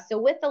 So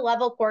with the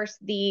level course,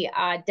 the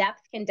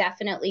depth can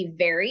definitely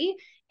vary.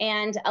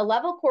 And a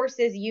level course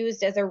is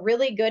used as a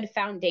really good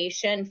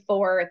foundation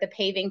for the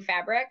paving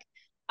fabric.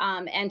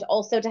 and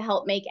also to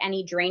help make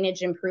any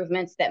drainage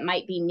improvements that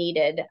might be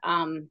needed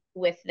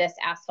with this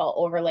asphalt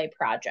overlay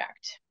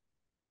project.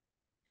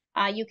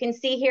 You can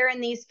see here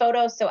in these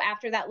photos, so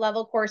after that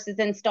level course is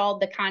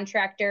installed, the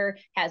contractor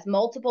has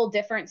multiple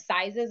different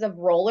sizes of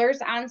rollers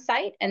on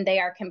site, and they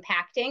are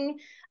compacting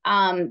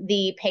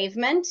the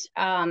pavement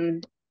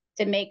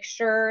to make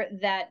sure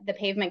that the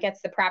pavement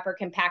gets the proper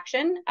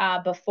compaction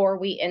before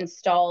we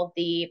install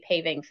the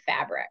paving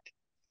fabric.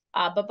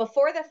 But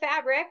before the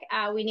fabric,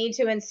 we need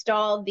to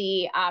install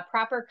the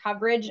proper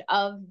coverage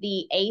of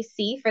the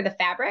AC for the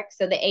fabric.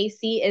 So the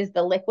AC is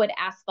the liquid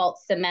asphalt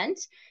cement,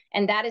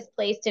 and that is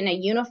placed in a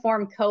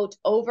uniform coat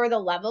over the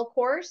level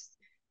course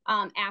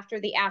after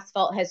the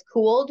asphalt has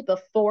cooled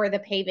before the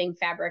paving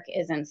fabric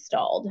is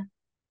installed.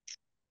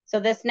 So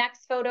this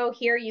next photo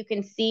here, you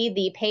can see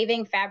the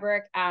paving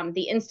fabric.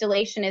 The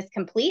installation is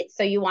complete.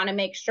 So you want to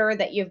make sure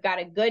that you've got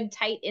a good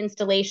tight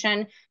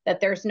installation, that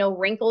there's no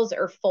wrinkles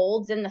or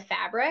folds in the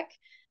fabric.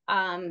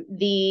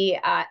 The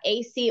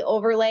AC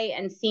overlay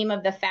and seam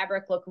of the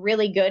fabric look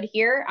really good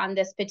here on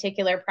this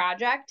particular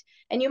project.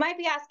 And you might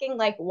be asking,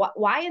 like,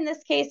 why in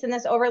this case, in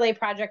this overlay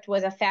project,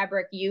 was a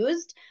fabric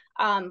used?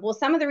 Well,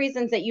 some of the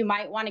reasons that you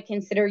might want to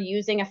consider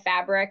using a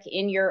fabric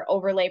in your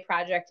overlay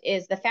project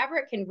is the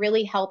fabric can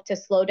really help to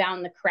slow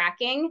down the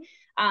cracking,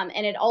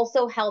 and it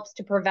also helps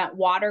to prevent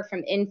water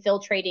from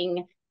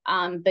infiltrating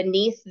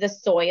beneath the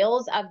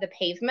soils of the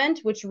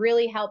pavement, which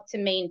really help to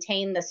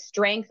maintain the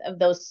strength of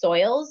those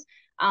soils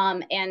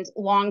and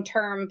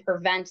long-term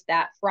prevent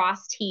that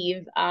frost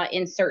heave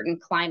in certain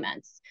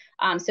climates.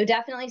 So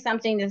definitely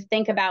something to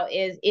think about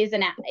is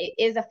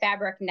a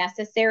fabric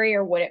necessary,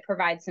 or would it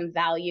provide some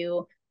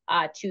value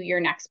to your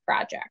next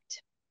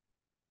project?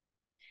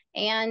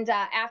 And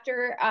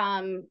after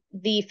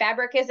the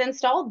fabric is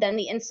installed, then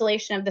the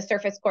installation of the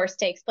surface course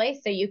takes place.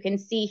 So you can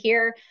see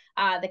here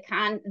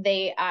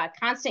the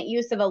constant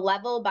use of a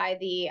level by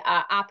the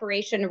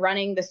operation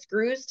running the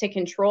screws to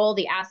control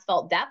the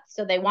asphalt depth.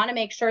 So they want to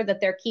make sure that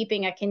they're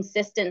keeping a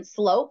consistent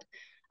slope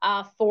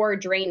for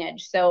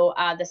drainage. So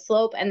the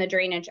slope and the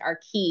drainage are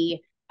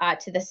key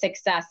to the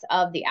success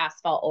of the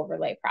asphalt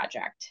overlay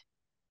project.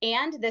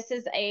 And this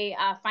is a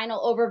final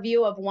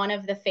overview of one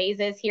of the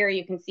phases here.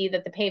 You can see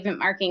that the pavement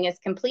marking is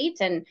complete,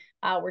 and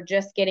we're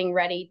just getting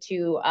ready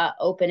to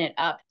open it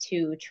up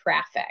to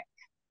traffic.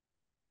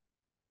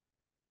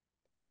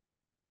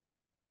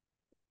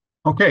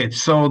 Okay,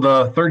 so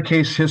the third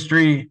case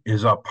history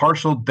is a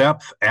partial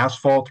depth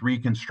asphalt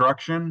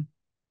reconstruction.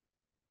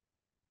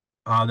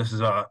 This is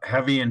a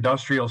heavy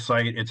industrial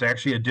site. It's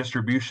actually a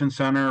distribution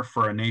center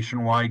for a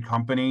nationwide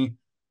company.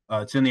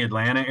 It's in the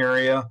Atlanta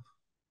area.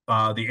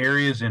 The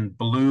areas in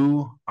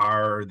blue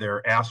are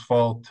their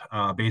asphalt,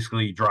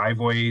 basically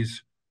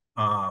driveways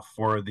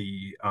for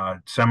the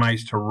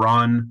semis to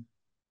run.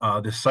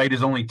 The site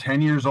is only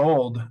 10 years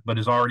old, but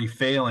is already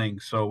failing.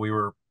 So we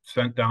were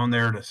sent down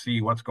there to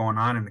see what's going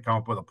on and to come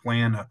up with a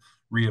plan to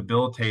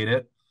rehabilitate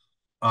it.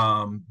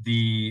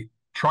 The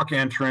truck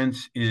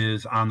entrance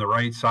is on the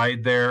right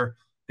side there.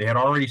 They had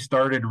already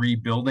started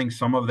rebuilding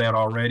some of that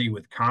already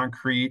with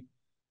concrete.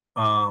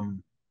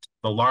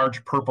 The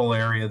large purple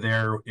area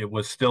there, it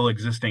was still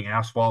existing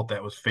asphalt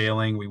that was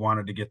failing. We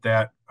wanted to get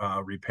that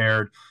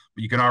repaired.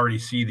 But you can already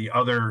see the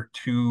other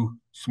two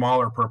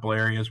smaller purple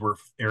areas were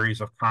areas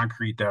of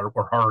concrete that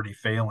were already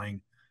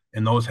failing,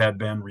 and those had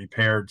been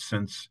repaired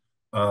since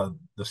the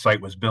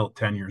site was built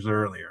 10 years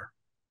earlier.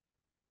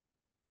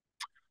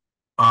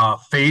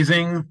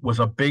 Phasing was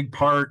a big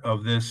part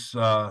of this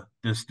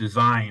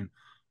design.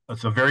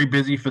 It's a very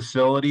busy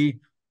facility.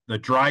 The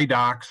dry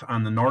docks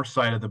on the north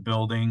side of the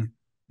building,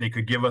 they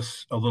could give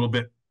us a little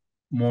bit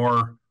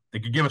more. They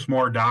could give us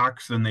more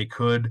docks than they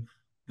could.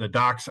 The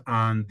docks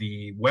on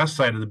the west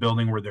side of the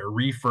building were their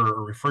reefer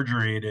or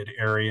refrigerated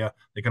area.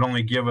 They could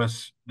only give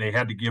us, they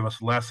had to give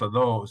us less of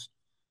those.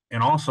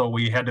 And also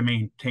we had to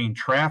maintain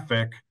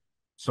traffic.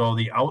 So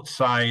the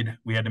outside,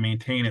 we had to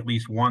maintain at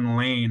least one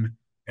lane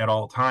at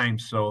all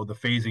times. So the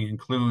phasing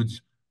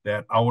includes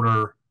that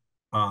outer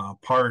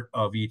part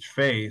of each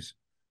phase.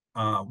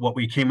 What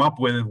we came up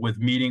with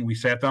meeting, we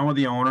sat down with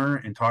the owner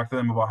and talked to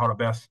them about how to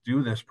best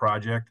do this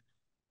project.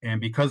 And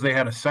because they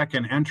had a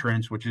second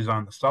entrance, which is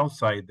on the south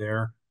side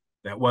there,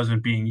 that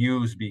wasn't being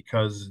used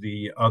because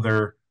the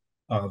other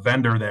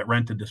vendor that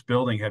rented this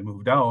building had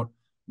moved out,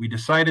 we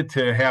decided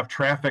to have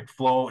traffic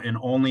flow in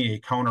only a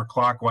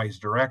counterclockwise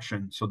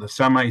direction. So the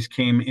semis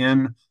came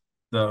in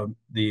the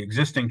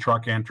existing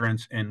truck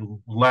entrance and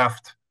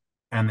left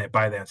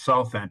by that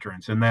south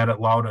entrance. And that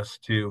allowed us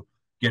to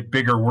get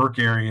bigger work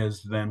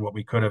areas than what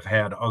we could have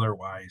had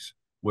otherwise,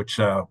 which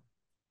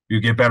you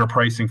get better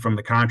pricing from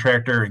the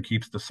contractor and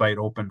keeps the site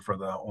open for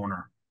the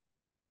owner.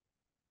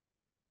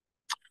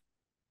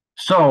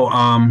 So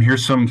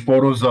here's some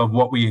photos of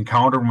what we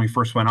encountered when we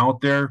first went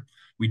out there.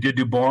 We did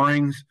do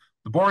borings.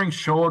 The borings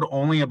showed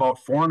only about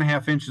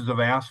 4.5 inches of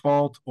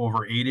asphalt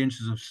over 8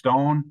 inches of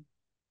stone.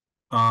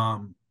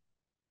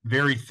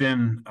 Very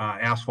thin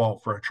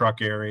asphalt for a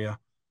truck area.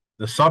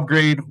 The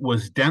subgrade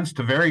was dense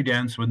to very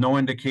dense with no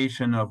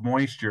indication of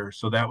moisture,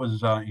 so that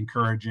was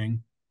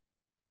encouraging.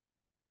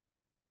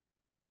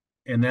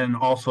 And then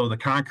also the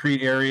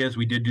concrete areas,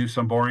 we did do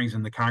some borings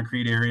in the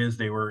concrete areas.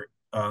 They were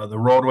the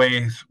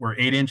roadways were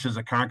 8 inches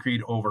of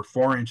concrete over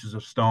 4 inches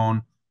of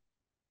stone,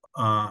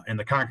 and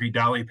the concrete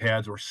dolly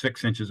pads were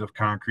 6 inches of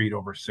concrete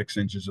over 6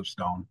 inches of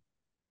stone.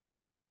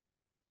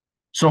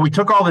 So we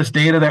took all this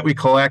data that we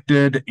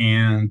collected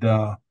and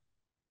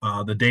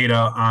the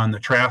data on the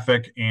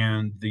traffic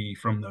and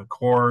from the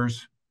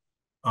cores,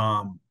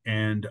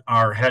 and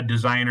our head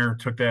designer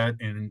took that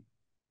and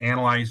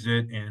analyzed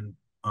it, and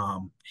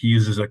he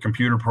uses a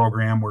computer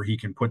program where he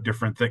can put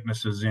different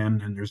thicknesses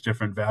in, and there's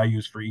different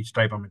values for each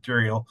type of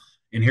material.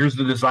 And here's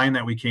the design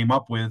that we came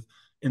up with.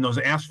 In those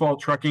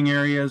asphalt trucking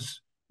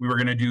areas, we were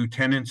going to do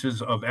 10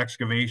 inches of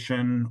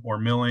excavation or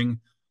milling,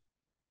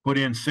 put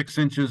in 6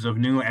 inches of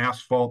new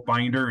asphalt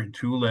binder and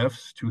 2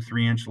 lifts, 2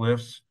 3-inch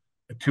lifts,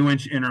 a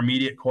 2-inch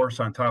intermediate course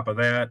on top of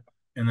that,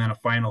 and then a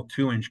final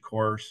 2-inch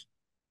course.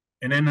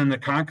 And then in the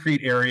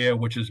concrete area,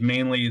 which is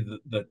mainly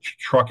the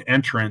truck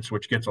entrance,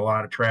 which gets a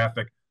lot of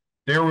traffic,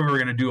 there we were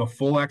going to do a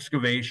full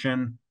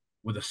excavation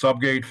with a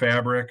subgrade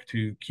fabric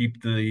to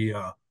keep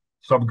the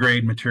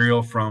subgrade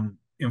material from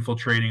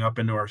infiltrating up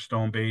into our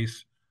stone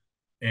base.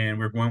 And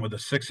we're going with a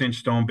 6-inch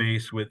stone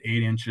base with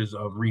 8 inches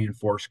of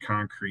reinforced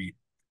concrete.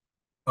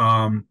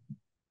 Our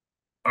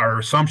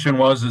assumption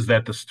is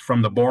that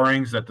from the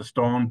borings that the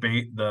stone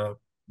base, the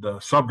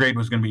subgrade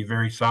was going to be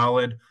very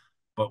solid,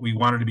 but we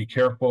wanted to be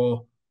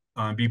careful,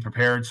 be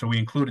prepared. So we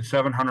included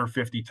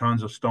 750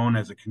 tons of stone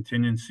as a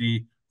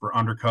contingency for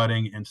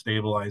undercutting and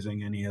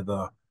stabilizing any of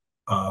the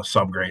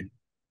subgrade.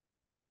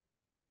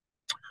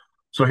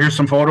 So here's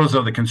some photos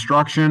of the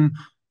construction.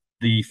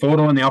 The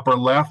photo in the upper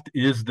left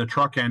is the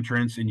truck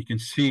entrance, and you can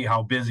see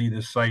how busy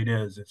this site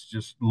is. It's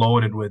just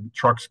loaded with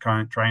trucks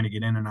trying to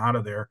get in and out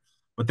of there.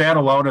 But that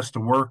allowed us to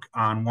work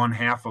on one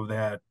half of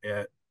that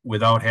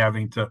without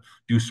having to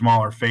do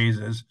smaller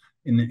phases.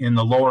 In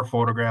the lower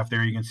photograph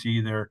there, you can see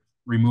they're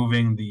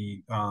removing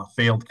the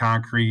failed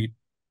concrete,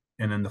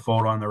 and then the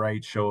photo on the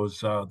right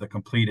shows the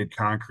completed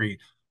concrete.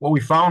 What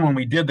we found when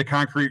we did the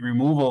concrete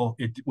removal,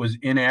 it was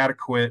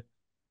inadequate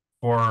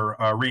for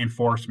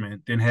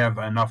reinforcement, didn't have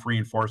enough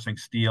reinforcing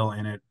steel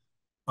in it,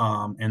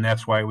 and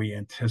that's why we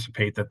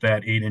anticipate that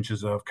 8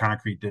 inches of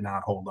concrete did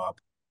not hold up.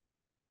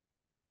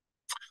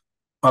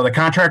 The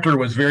contractor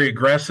was very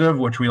aggressive,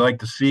 which we like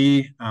to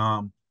see.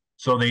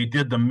 So they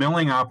did the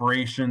milling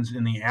operations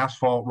in the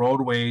asphalt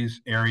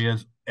roadways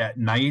areas at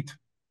night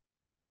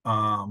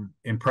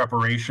in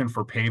preparation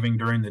for paving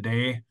during the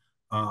day.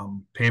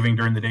 Paving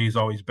during the day is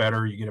always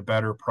better. You get a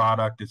better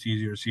product. It's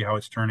easier to see how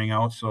it's turning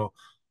out. So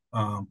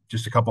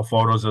just a couple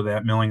photos of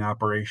that milling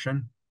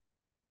operation.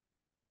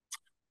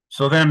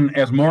 So then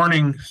as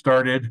morning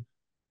started,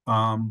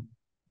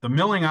 the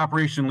milling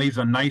operation leaves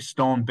a nice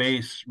stone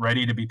base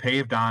ready to be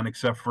paved on,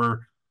 except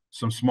for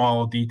some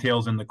small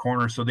details in the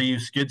corners. So they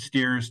use skid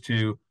steers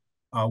to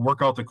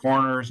work out the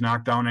corners,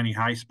 knock down any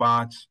high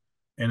spots,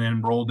 and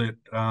then rolled it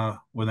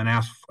with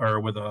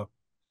a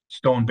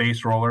stone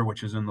base roller,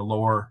 which is in the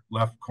lower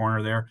left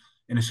corner there.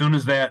 And as soon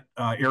as that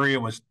area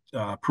was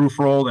proof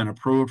rolled and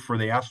approved for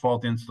the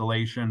asphalt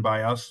installation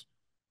by us,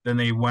 then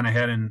they went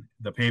ahead and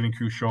the paving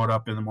crew showed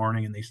up in the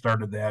morning and they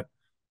started that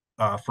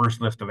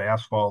first lift of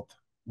asphalt,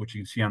 which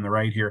you can see on the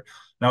right here.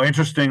 Now,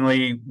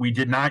 interestingly, we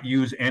did not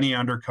use any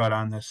undercut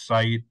on this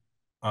site.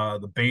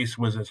 The base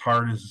was as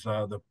hard as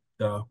the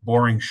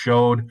boring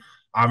showed.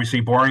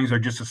 Obviously, borings are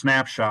just a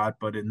snapshot,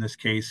 but in this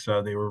case,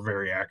 they were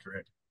very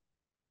accurate.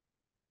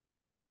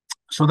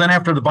 So then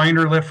after the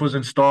binder lift was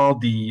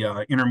installed,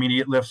 the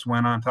intermediate lifts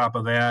went on top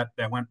of that.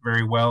 That went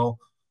very well.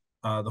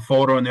 The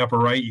photo in the upper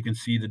right, you can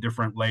see the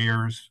different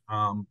layers,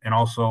 and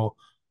also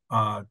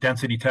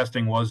density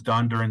testing was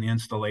done during the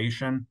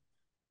installation.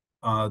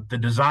 The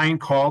design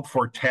called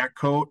for tack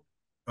coat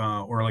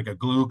or like a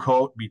glue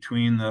coat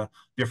between the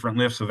different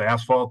lifts of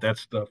asphalt.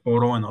 That's the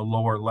photo in the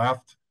lower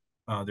left.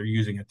 They're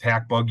using a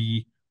tack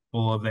buggy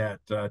full of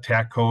that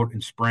tack coat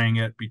and spraying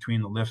it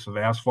between the lifts of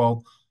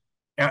asphalt.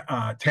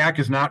 Tack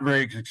is not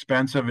very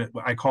expensive.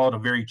 I call it a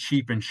very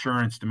cheap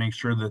insurance to make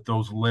sure that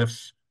those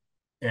lifts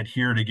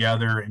adhere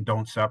together and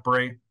don't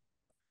separate.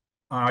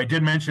 I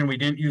did mention we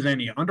didn't use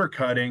any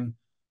undercutting,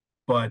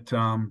 but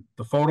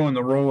the photo in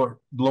the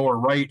lower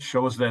right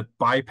shows that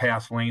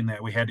bypass lane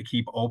that we had to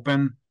keep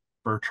open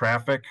for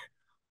traffic.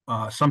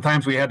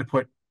 Sometimes we had to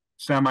put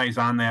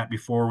semis on that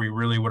before we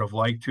really would have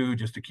liked to,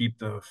 just to keep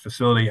the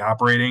facility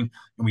operating.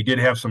 And we did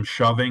have some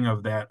shoving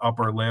of that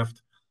upper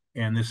lift,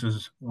 and this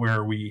is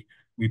where we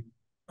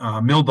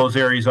milled those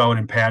areas out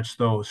and patched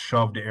those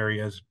shoved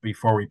areas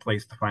before we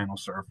placed the final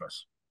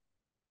surface.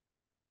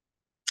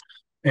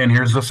 And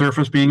here's the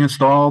surface being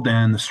installed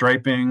and the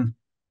striping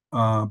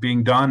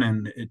being done,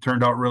 and it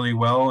turned out really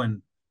well.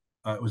 And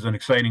it was an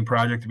exciting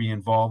project to be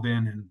involved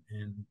in,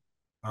 and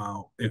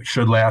it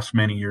should last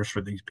many years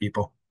for these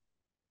people.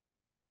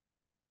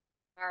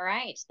 All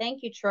right,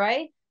 thank you,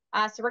 Troy.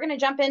 So we're going to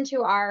jump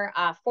into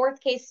our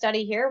fourth case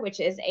study here, which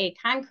is a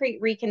concrete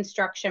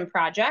reconstruction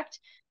project.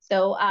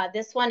 So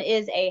this one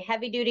is a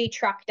heavy-duty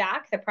truck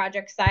dock. The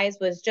project size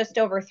was just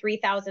over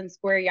 3,000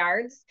 square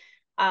yards.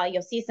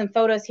 You'll see some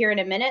photos here in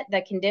a minute.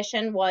 The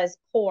condition was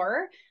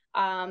poor.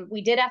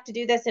 We did have to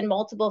do this in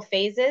multiple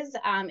phases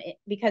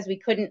because we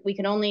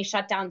could only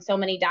shut down so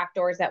many dock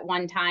doors at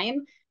one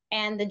time.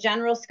 And the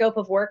general scope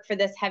of work for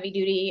this heavy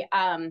duty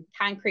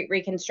concrete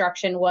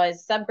reconstruction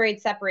was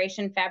subgrade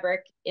separation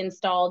fabric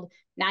installed,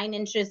 9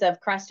 inches of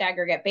crushed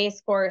aggregate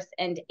base course,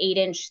 and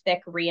 8-inch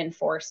thick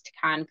reinforced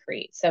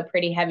concrete. So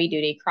pretty heavy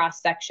duty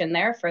cross section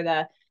there for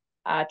the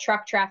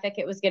truck traffic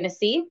it was going to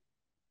see.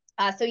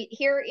 So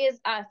here is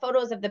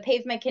photos of the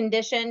pavement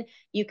condition.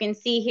 You can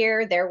see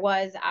here there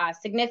was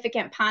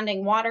significant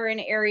ponding water in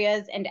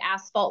areas, and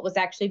asphalt was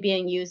actually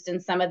being used in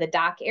some of the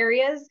dock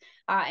areas,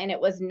 and it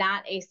was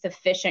not a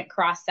sufficient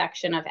cross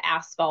section of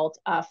asphalt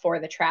for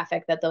the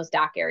traffic that those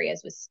dock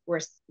areas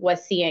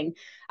was seeing.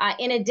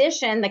 In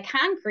addition, the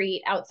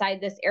concrete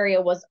outside this area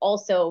was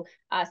also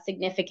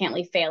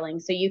significantly failing.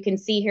 So you can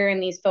see here in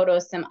these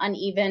photos some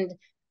uneven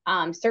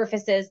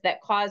surfaces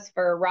that cause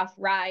for a rough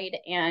ride,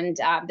 and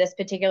this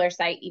particular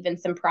site, even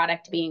some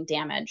product being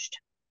damaged.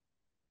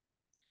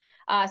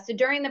 So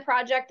during the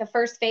project, the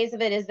first phase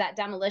of it is that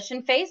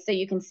demolition phase. So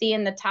you can see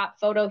in the top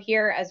photo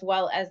here, as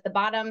well as the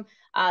bottom,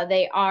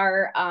 they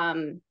are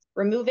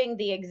removing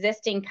the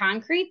existing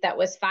concrete that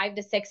was 5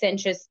 to 6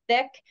 inches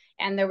thick,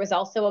 and there was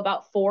also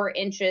about 4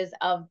 inches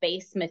of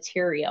base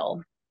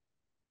material.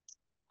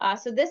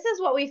 So this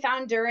is what we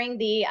found during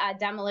the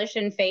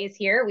demolition phase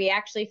here. We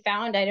actually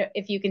found,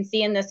 if you can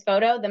see in this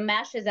photo, the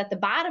mesh is at the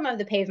bottom of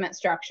the pavement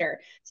structure.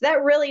 So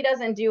that really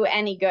doesn't do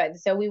any good.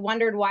 So we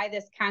wondered why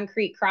this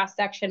concrete cross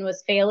section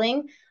was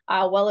failing.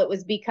 Well, it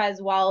was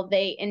because while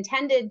they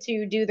intended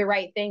to do the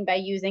right thing by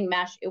using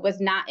mesh, it was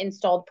not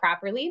installed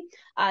properly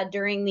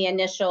during the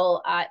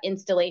initial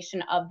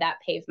installation of that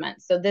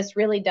pavement. So this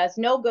really does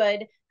no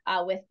good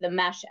with the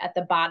mesh at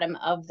the bottom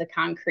of the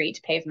concrete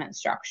pavement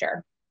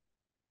structure.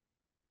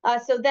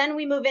 So then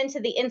we move into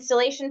the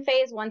installation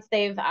phase once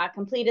they've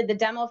completed the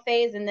demo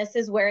phase, and this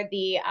is where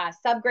the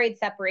subgrade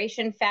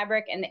separation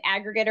fabric and the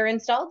aggregate are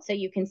installed. So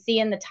you can see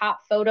in the top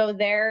photo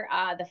there,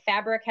 the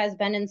fabric has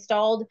been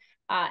installed,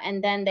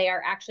 and then they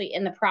are actually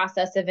in the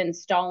process of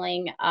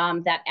installing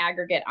that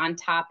aggregate on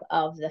top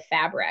of the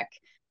fabric.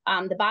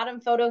 The bottom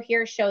photo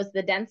here shows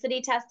the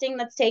density testing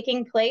that's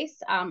taking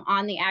place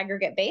on the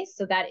aggregate base.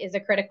 So that is a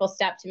critical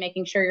step to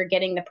making sure you're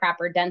getting the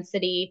proper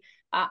density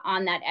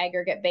on that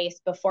aggregate base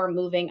before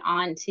moving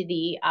on to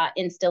the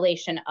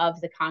installation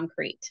of the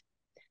concrete.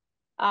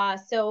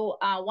 So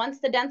once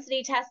the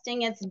density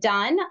testing is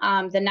done,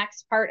 the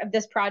next part of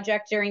this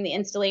project during the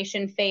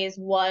installation phase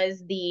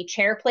was the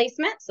chair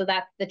placement. So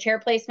that the chair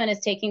placement is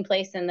taking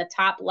place in the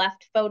top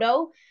left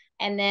photo.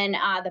 And then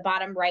the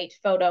bottom right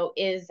photo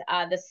is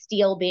the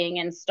steel being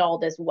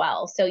installed as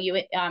well. So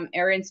you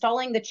are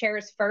installing the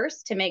chairs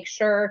first to make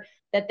sure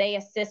that they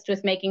assist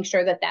with making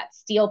sure that that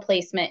steel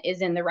placement is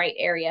in the right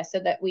area, so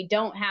that we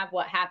don't have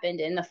what happened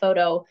in the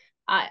photo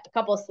a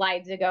couple of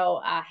slides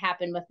ago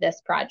happen with this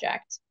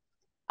project.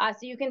 So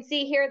you can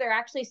see here, they're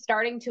actually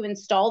starting to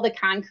install the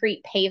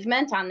concrete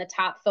pavement on the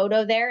top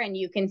photo there, and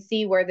you can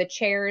see where the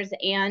chairs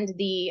and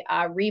the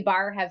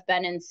rebar have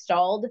been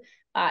installed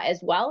as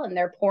well, and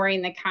they're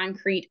pouring the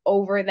concrete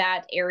over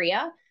that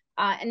area.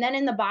 And then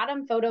in the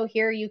bottom photo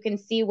here, you can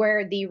see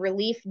where the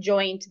relief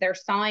joint, they're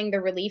sawing the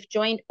relief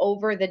joint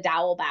over the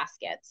dowel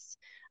baskets.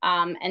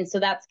 And so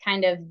that's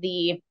kind of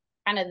the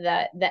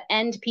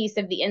end piece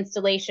of the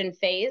installation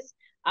phase.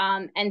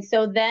 And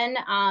so then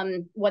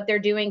what they're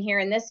doing here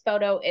in this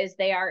photo is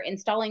they are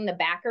installing the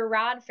backer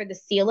rod for the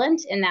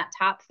sealant in that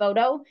top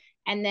photo.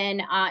 And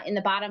then in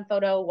the bottom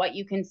photo, what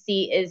you can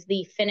see is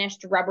the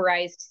finished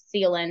rubberized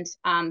sealant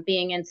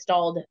being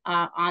installed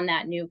on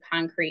that new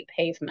concrete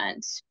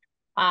pavement.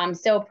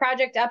 So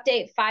project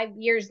update 5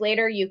 years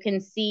later, you can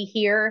see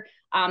here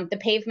the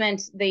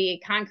pavement,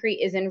 the concrete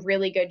is in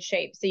really good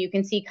shape. So you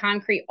can see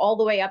concrete all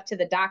the way up to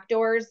the dock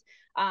doors.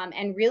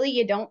 And really,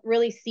 you don't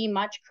really see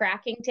much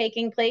cracking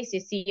taking place. You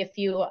see a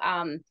few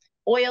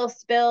oil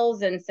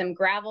spills and some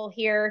gravel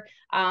here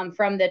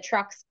from the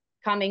trucks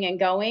coming and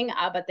going,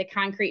 but the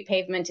concrete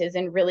pavement is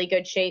in really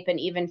good shape, and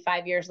even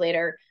 5 years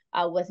later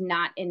was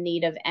not in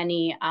need of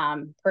any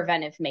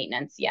preventive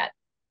maintenance yet.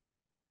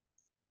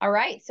 All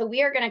right, so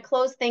we are going to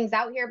close things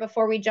out here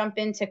before we jump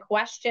into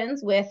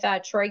questions with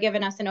Troy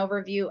giving us an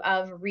overview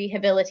of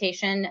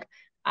rehabilitation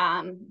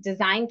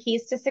design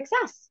keys to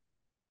success.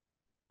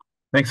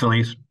 Thanks,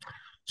 Elise.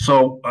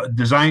 So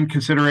design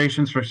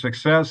considerations for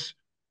success,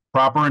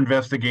 proper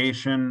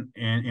investigation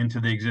into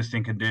the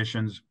existing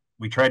conditions.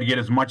 We try to get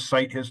as much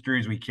site history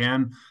as we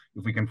can.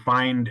 If we can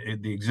find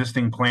the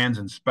existing plans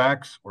and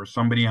specs or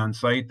somebody on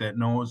site that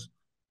knows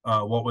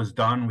what was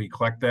done, we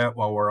collect that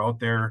while we're out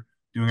there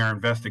doing our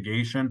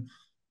investigation.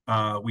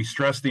 We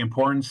stress the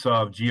importance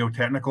of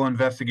geotechnical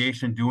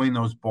investigation, doing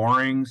those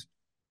borings.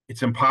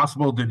 It's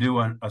impossible to do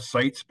a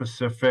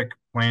site-specific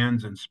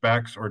plans and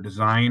specs or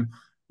design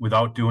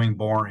without doing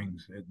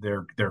borings.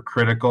 They're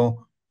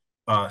critical.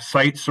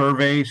 Site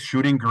surveys,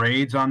 shooting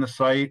grades on the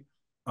site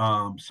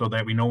so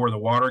that we know where the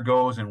water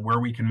goes and where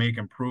we can make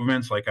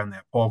improvements, like on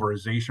that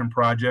pulverization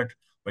project.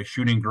 By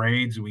shooting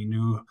grades, we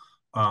knew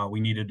we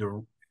needed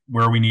to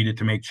where we needed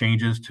to make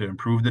changes to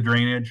improve the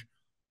drainage,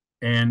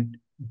 and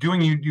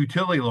doing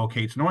utility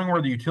locates, knowing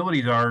where the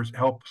utilities are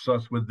helps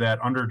us with that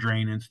under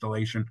drain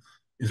installation.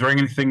 Is there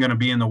anything going to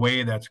be in the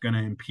way that's going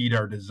to impede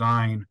our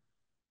design?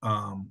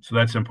 So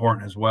that's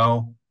important as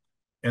well.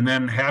 And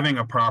then having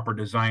a proper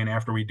design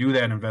after we do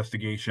that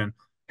investigation,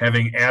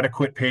 having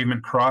adequate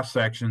pavement cross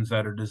sections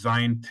that are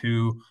designed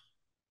to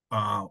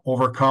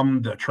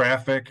overcome the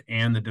traffic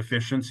and the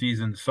deficiencies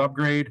in the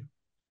subgrade,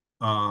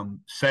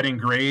 setting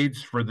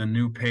grades for the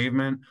new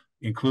pavement,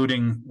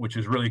 including, which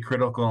is really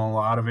critical in a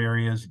lot of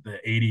areas, the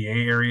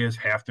ADA areas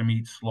have to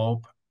meet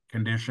slope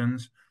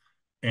conditions,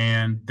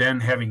 and then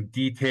having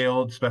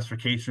detailed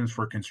specifications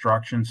for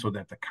construction so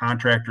that the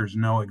contractors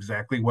know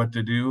exactly what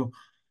to do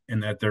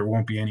and that there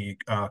won't be any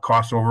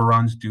cost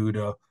overruns due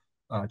to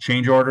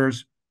change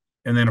orders.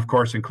 And then, of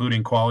course,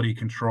 including quality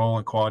control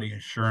and quality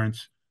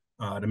assurance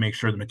to make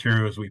sure the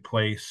materials we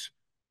place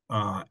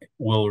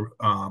will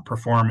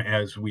perform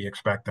as we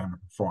expect them to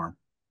perform.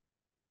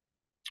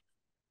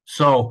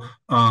 So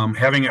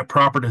having a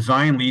proper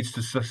design leads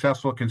to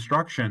successful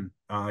construction.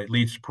 It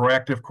leads to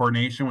proactive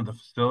coordination with the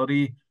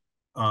facility,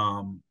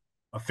 a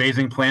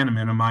phasing plan to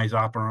minimize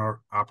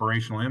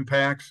operational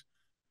impacts.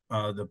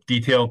 The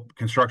detailed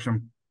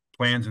construction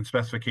plans and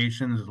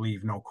specifications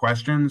leave no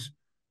questions.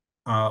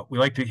 We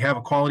like to have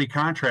a quality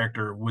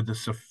contractor with the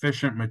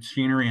sufficient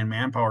machinery and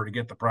manpower to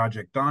get the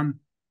project done.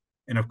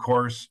 And of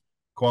course,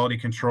 quality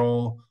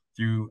control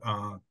through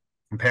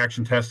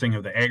compaction testing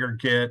of the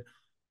aggregate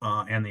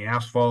and the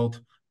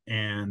asphalt,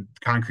 and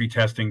concrete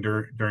testing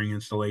during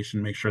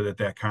installation, make sure that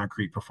that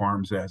concrete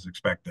performs as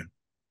expected.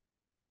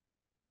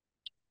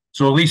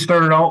 So Elise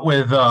started out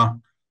with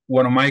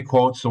one of my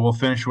quotes, so we'll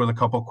finish with a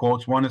couple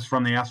quotes. One is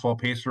from the Asphalt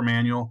Pacer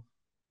Manual.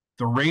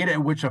 The rate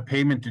at which a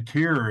pavement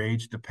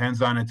deteriorates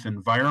depends on its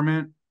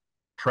environment,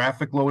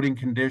 traffic loading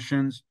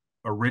conditions,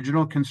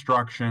 original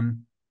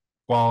construction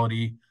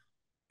quality,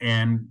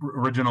 and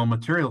original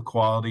material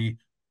quality,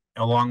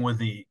 along with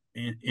the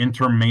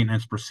interim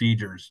maintenance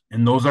procedures.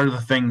 And those are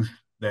the things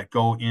that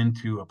go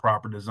into a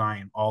proper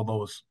design, all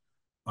those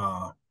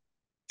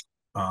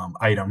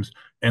items.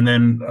 And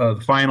then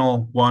the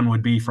final one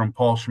would be from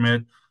Paul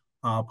Schmidt.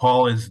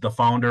 Paul is the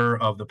founder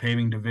of the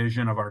paving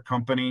division of our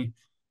company.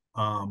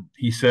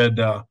 He said,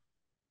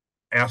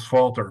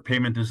 asphalt or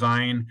pavement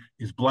design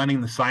is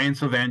blending the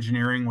science of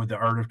engineering with the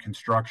art of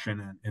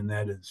construction, and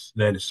that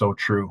is so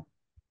true.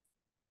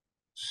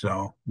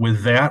 So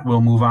with that,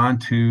 we'll move on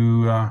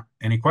to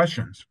any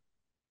questions.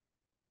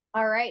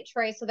 All right,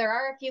 Troy. So there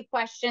are a few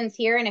questions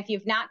here, and if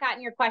you've not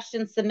gotten your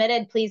questions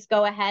submitted, please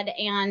go ahead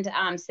and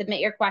submit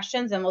your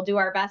questions, and we'll do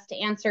our best to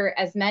answer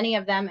as many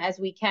of them as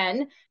we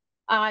can.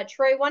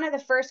 Troy, one of the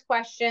first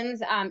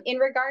questions in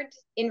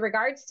regards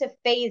to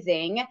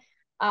phasing,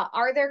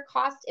 are there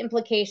cost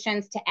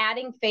implications to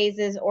adding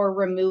phases or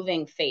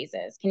removing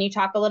phases? Can you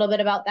talk a little bit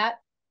about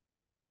that?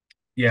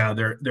 Yeah,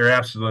 there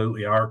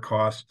absolutely are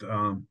cost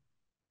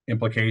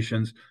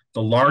implications.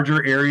 The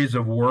larger areas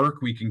of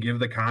work we can give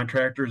the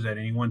contractors at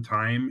any one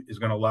time is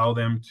going to allow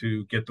them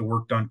to get the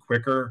work done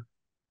quicker,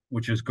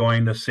 which is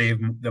going to save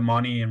the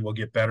money, and we'll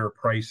get better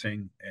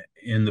pricing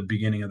in the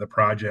beginning of the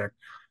project.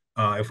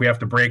 If we have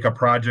to break a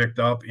project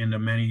up into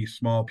many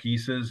small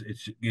pieces,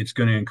 it's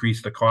going to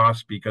increase the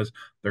cost because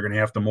they're going to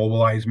have to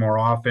mobilize more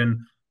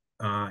often,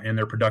 and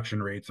their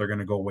production rates are going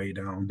to go way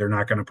down. They're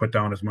not going to put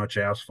down as much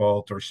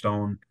asphalt or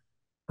stone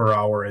per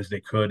hour as they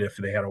could if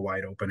they had a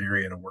wide open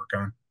area to work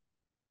on.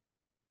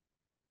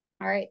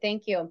 All right,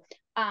 thank you.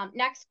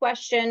 Next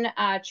question,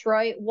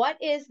 Troy, what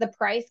is the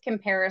price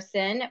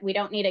comparison? We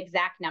don't need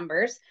exact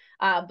numbers,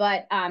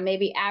 but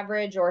maybe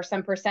average or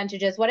some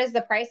percentages. What is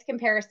the price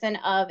comparison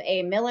of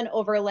a mill and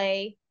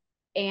overlay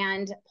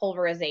and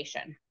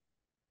pulverization?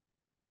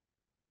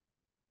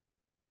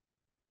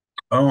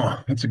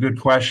 Oh, that's a good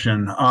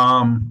question.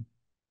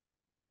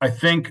 I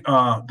think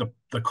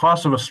the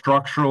cost of a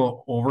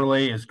structural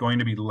overlay is going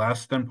to be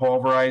less than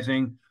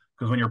pulverizing,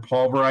 because when you're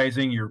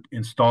pulverizing, you're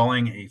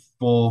installing a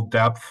full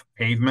depth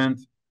pavement.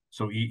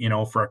 So,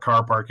 for a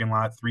car parking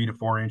lot, 3 to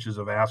 4 inches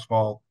of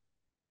asphalt.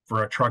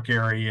 For a truck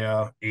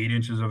area, 8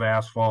 inches of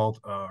asphalt,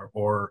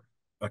 or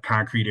a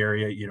concrete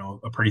area,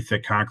 a pretty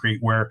thick concrete,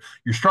 where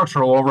your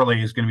structural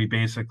overlay is going to be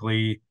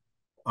basically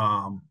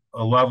a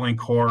leveling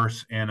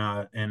course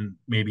and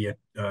maybe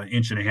an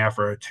inch and a half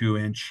or a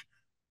 2-inch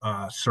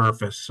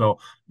surface. So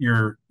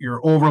your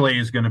overlay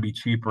is going to be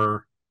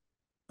cheaper.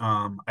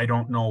 I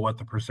don't know what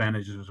the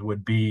percentages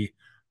would be,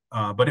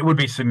 but it would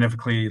be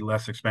significantly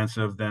less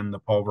expensive than the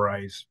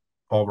pulverizing.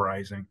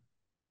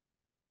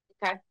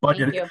 Okay,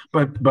 thank you.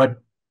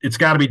 But it's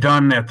got to be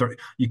done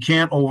you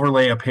can't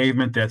overlay a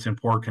pavement that's in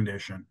poor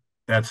condition.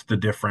 That's the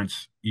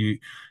difference.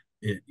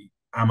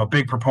 I'm a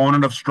big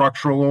proponent of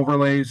structural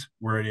overlays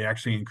where it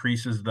actually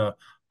increases the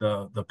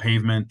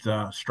pavement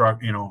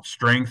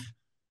strength.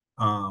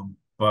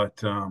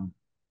 But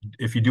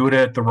if you do it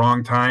at the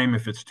wrong time,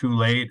 if it's too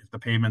late, if the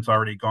pavement's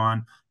already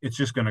gone, it's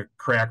just going to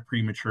crack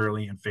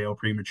prematurely and fail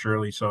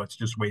prematurely. So it's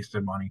just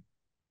wasted money.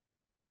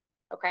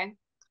 Okay,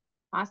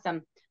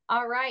 awesome.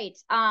 All right.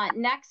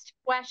 Next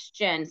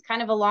question. It's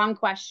kind of a long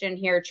question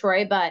here,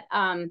 Troy, but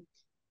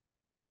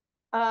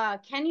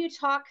can you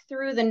talk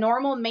through the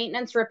normal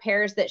maintenance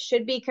repairs that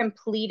should be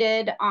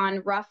completed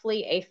on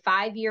roughly a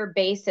 5-year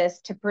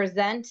basis to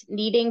present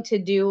needing to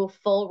do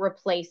full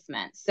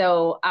replacement?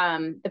 So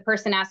the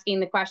person asking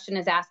the question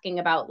is asking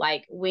about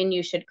like when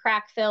you should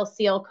crack fill,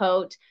 seal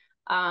coat,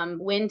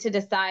 when to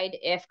decide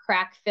if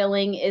crack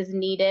filling is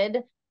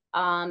needed,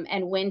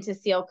 and when to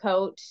seal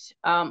coat,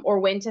 or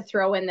when to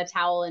throw in the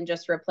towel and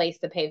just replace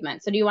the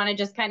pavement. So do you want to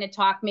just kind of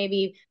talk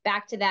maybe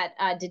back to that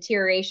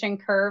deterioration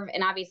curve?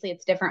 And obviously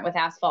it's different with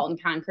asphalt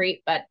and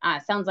concrete, but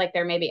sounds like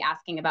they're maybe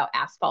asking about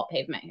asphalt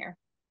pavement here.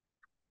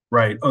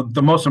 Right.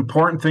 The most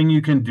important thing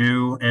you can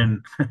do,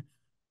 and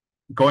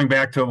going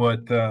back to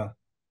what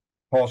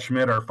Paul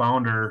Schmidt, our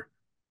founder,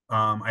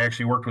 I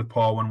actually worked with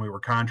Paul when we were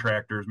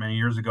contractors many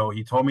years ago.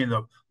 He told me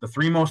the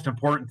three most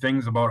important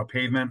things about a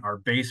pavement are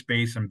base,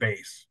 base, and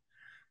base.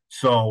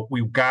 So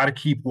we've got to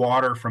keep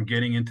water from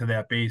getting into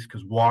that base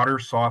because water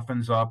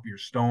softens up your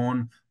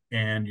stone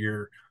and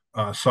your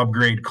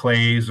subgrade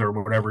clays or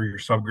whatever your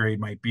subgrade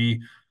might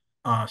be.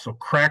 So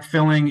crack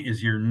filling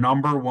is your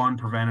number one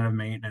preventative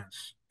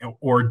maintenance,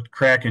 or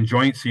crack and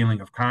joint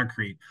sealing of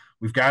concrete.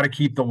 We've got to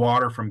keep the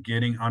water from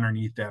getting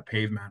underneath that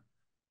pavement.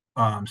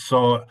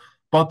 So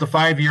about the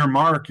 5-year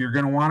mark, you're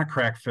going to want to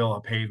crack fill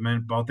a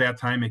pavement. About that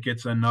time, it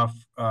gets enough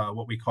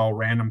what we call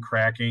random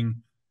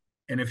cracking.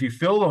 And if you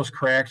fill those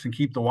cracks and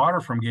keep the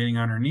water from getting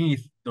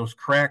underneath, those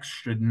cracks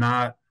should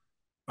not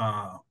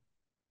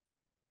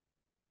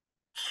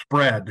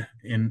spread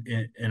in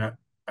a.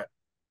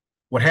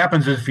 What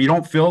happens is if you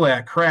don't fill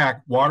that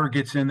crack, water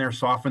gets in there,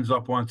 softens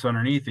up once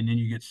underneath, and then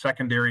you get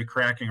secondary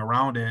cracking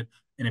around it,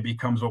 and it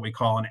becomes what we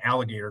call an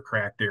alligator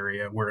cracked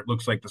area where it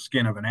looks like the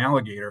skin of an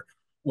alligator.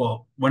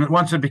 Well,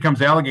 once it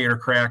becomes alligator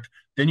cracked,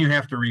 then you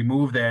have to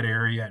remove that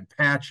area and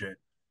patch it,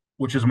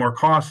 which is more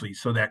costly.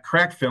 So that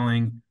crack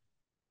filling,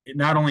 it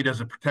not only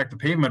does it protect the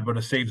pavement, but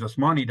it saves us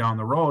money down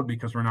the road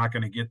because we're not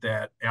going to get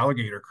that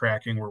alligator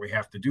cracking where we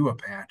have to do a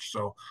patch.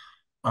 So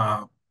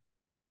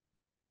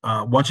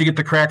once you get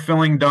the crack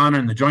filling done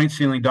and the joint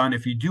sealing done,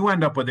 if you do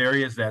end up with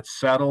areas that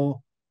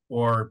settle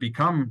or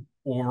become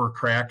over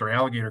cracked or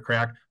alligator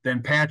cracked,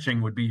 then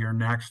patching would be your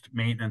next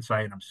maintenance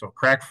item. So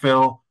crack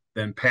fill,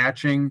 then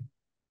patching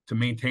to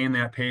maintain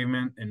that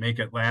pavement and make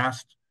it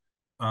last.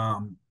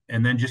 And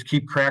then just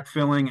keep crack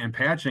filling and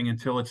patching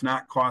until it's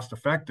not cost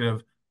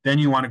effective. Then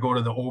you want to go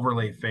to the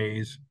overlay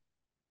phase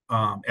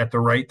at the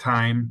right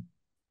time.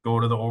 Go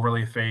to the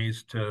overlay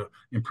phase to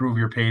improve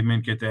your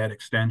pavement, get that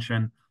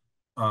extension.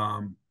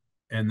 And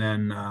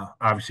then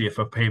obviously if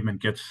a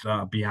pavement gets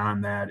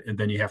beyond that,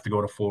 then you have to go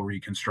to full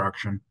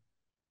reconstruction.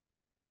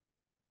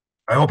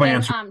 I hope I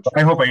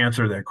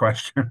answered that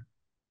question.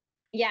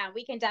 Yeah,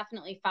 we can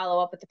definitely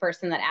follow up with the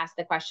person that asked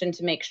the question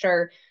to make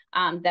sure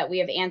that we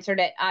have answered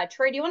it.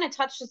 Troy, do you want to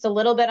touch just a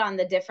little bit on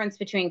the difference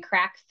between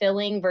crack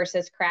filling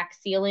versus crack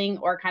sealing,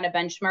 or kind of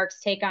benchmarks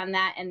take on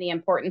that, and the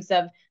importance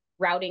of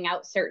routing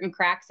out certain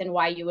cracks and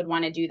why you would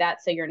want to do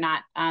that so you're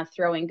not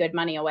throwing good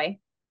money away?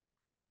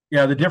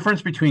 Yeah, the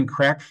difference between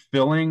crack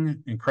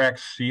filling and crack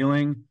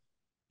sealing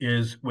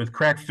is with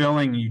crack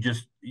filling,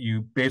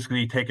 you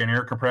basically take an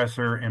air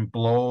compressor and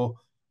blow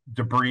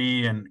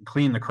debris and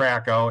clean the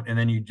crack out, and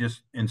then you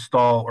just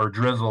install or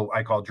drizzle,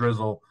 I call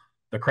drizzle,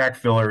 the crack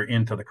filler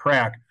into the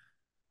crack.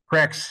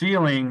 Crack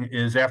sealing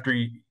is after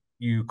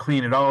you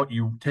clean it out,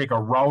 you take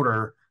a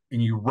router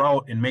and you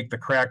route and make the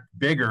crack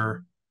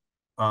bigger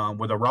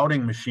with a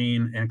routing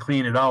machine and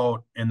clean it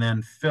out and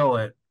then fill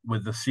it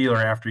with the sealer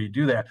after you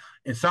do that.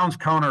 It sounds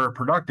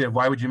counterproductive.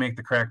 Why would you make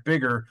the crack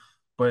bigger?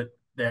 But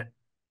that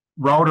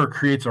router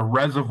creates a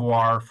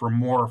reservoir for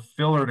more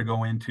filler to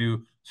go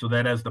into so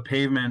that as the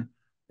pavement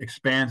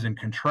expands and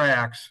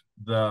contracts,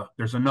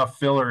 there's enough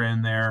filler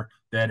in there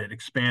that it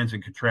expands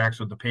and contracts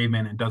with the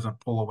pavement and doesn't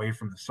pull away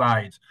from the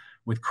sides.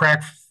 With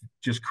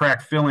just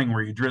crack filling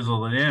where you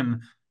drizzle it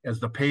in, as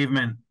the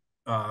pavement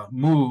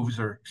moves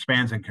or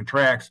expands and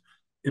contracts,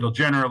 it'll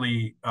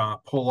generally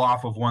pull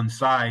off of one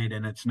side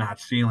and it's not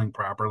sealing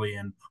properly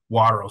and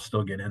water will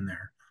still get in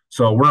there.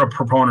 So we're a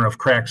proponent of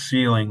crack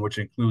sealing, which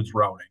includes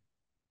routing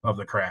of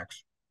the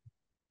cracks.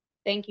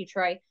 Thank you,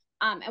 Troy.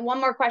 And one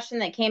more question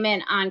that came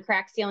in on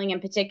crack sealing in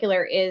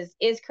particular is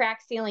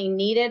crack sealing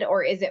needed,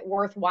 or is it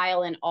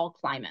worthwhile in all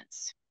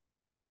climates?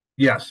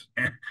 Yes,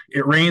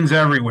 it rains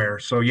everywhere.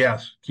 So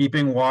yes,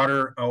 keeping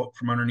water out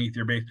from underneath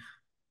your base.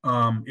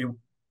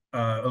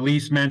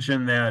 Elise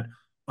mentioned that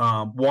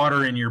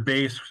water in your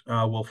base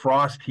will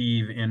frost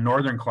heave in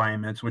northern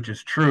climates, which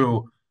is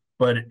true,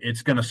 but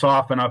it's going to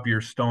soften up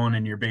your stone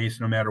in your base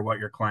no matter what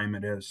your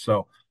climate is.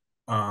 So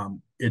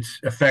it's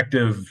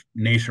effective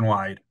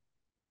nationwide.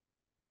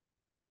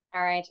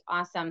 All right,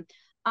 awesome.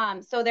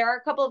 So there are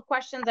a couple of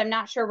questions I'm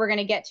not sure we're going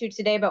to get to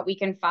today, but we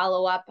can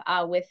follow up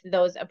with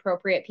those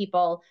appropriate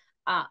people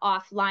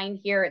offline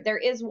here. There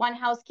is one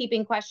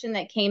housekeeping question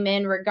that came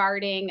in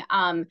regarding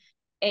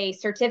a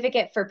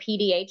certificate for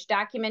PDH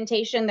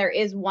documentation. There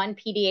is one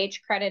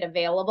PDH credit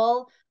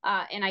available,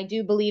 and I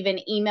do believe an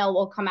email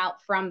will come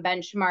out from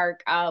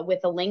Benchmark with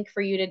a link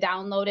for you to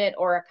download it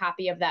or a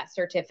copy of that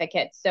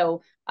certificate.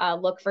 So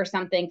look for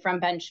something from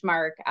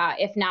Benchmark.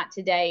 If not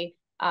today,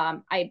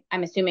 I'm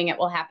assuming it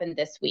will happen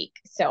this week.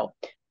 So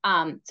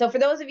for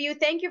those of you,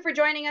 thank you for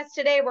joining us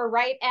today. We're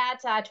right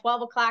at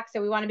 12 o'clock,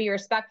 so we want to be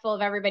respectful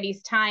of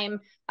everybody's time.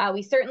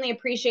 We certainly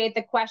appreciate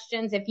the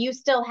questions. If you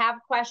still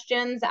have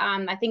questions,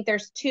 I think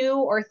there's 2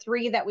 or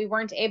 3 that we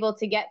weren't able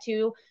to get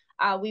to.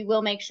 We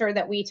will make sure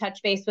that we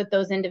touch base with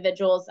those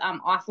individuals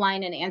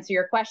offline and answer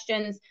your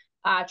questions.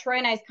 Troy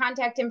and I's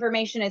contact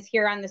information is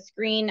here on the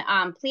screen.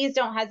 Please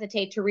don't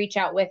hesitate to reach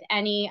out with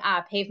any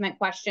pavement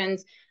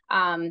questions.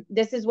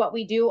 This is what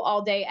we do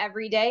all day,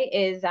 every day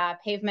is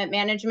pavement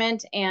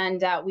management,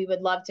 and we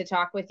would love to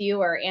talk with you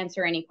or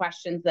answer any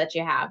questions that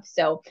you have.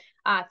 So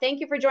thank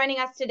you for joining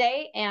us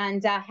today,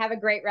 and have a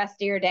great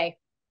rest of your day.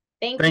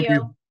 Thank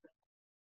you.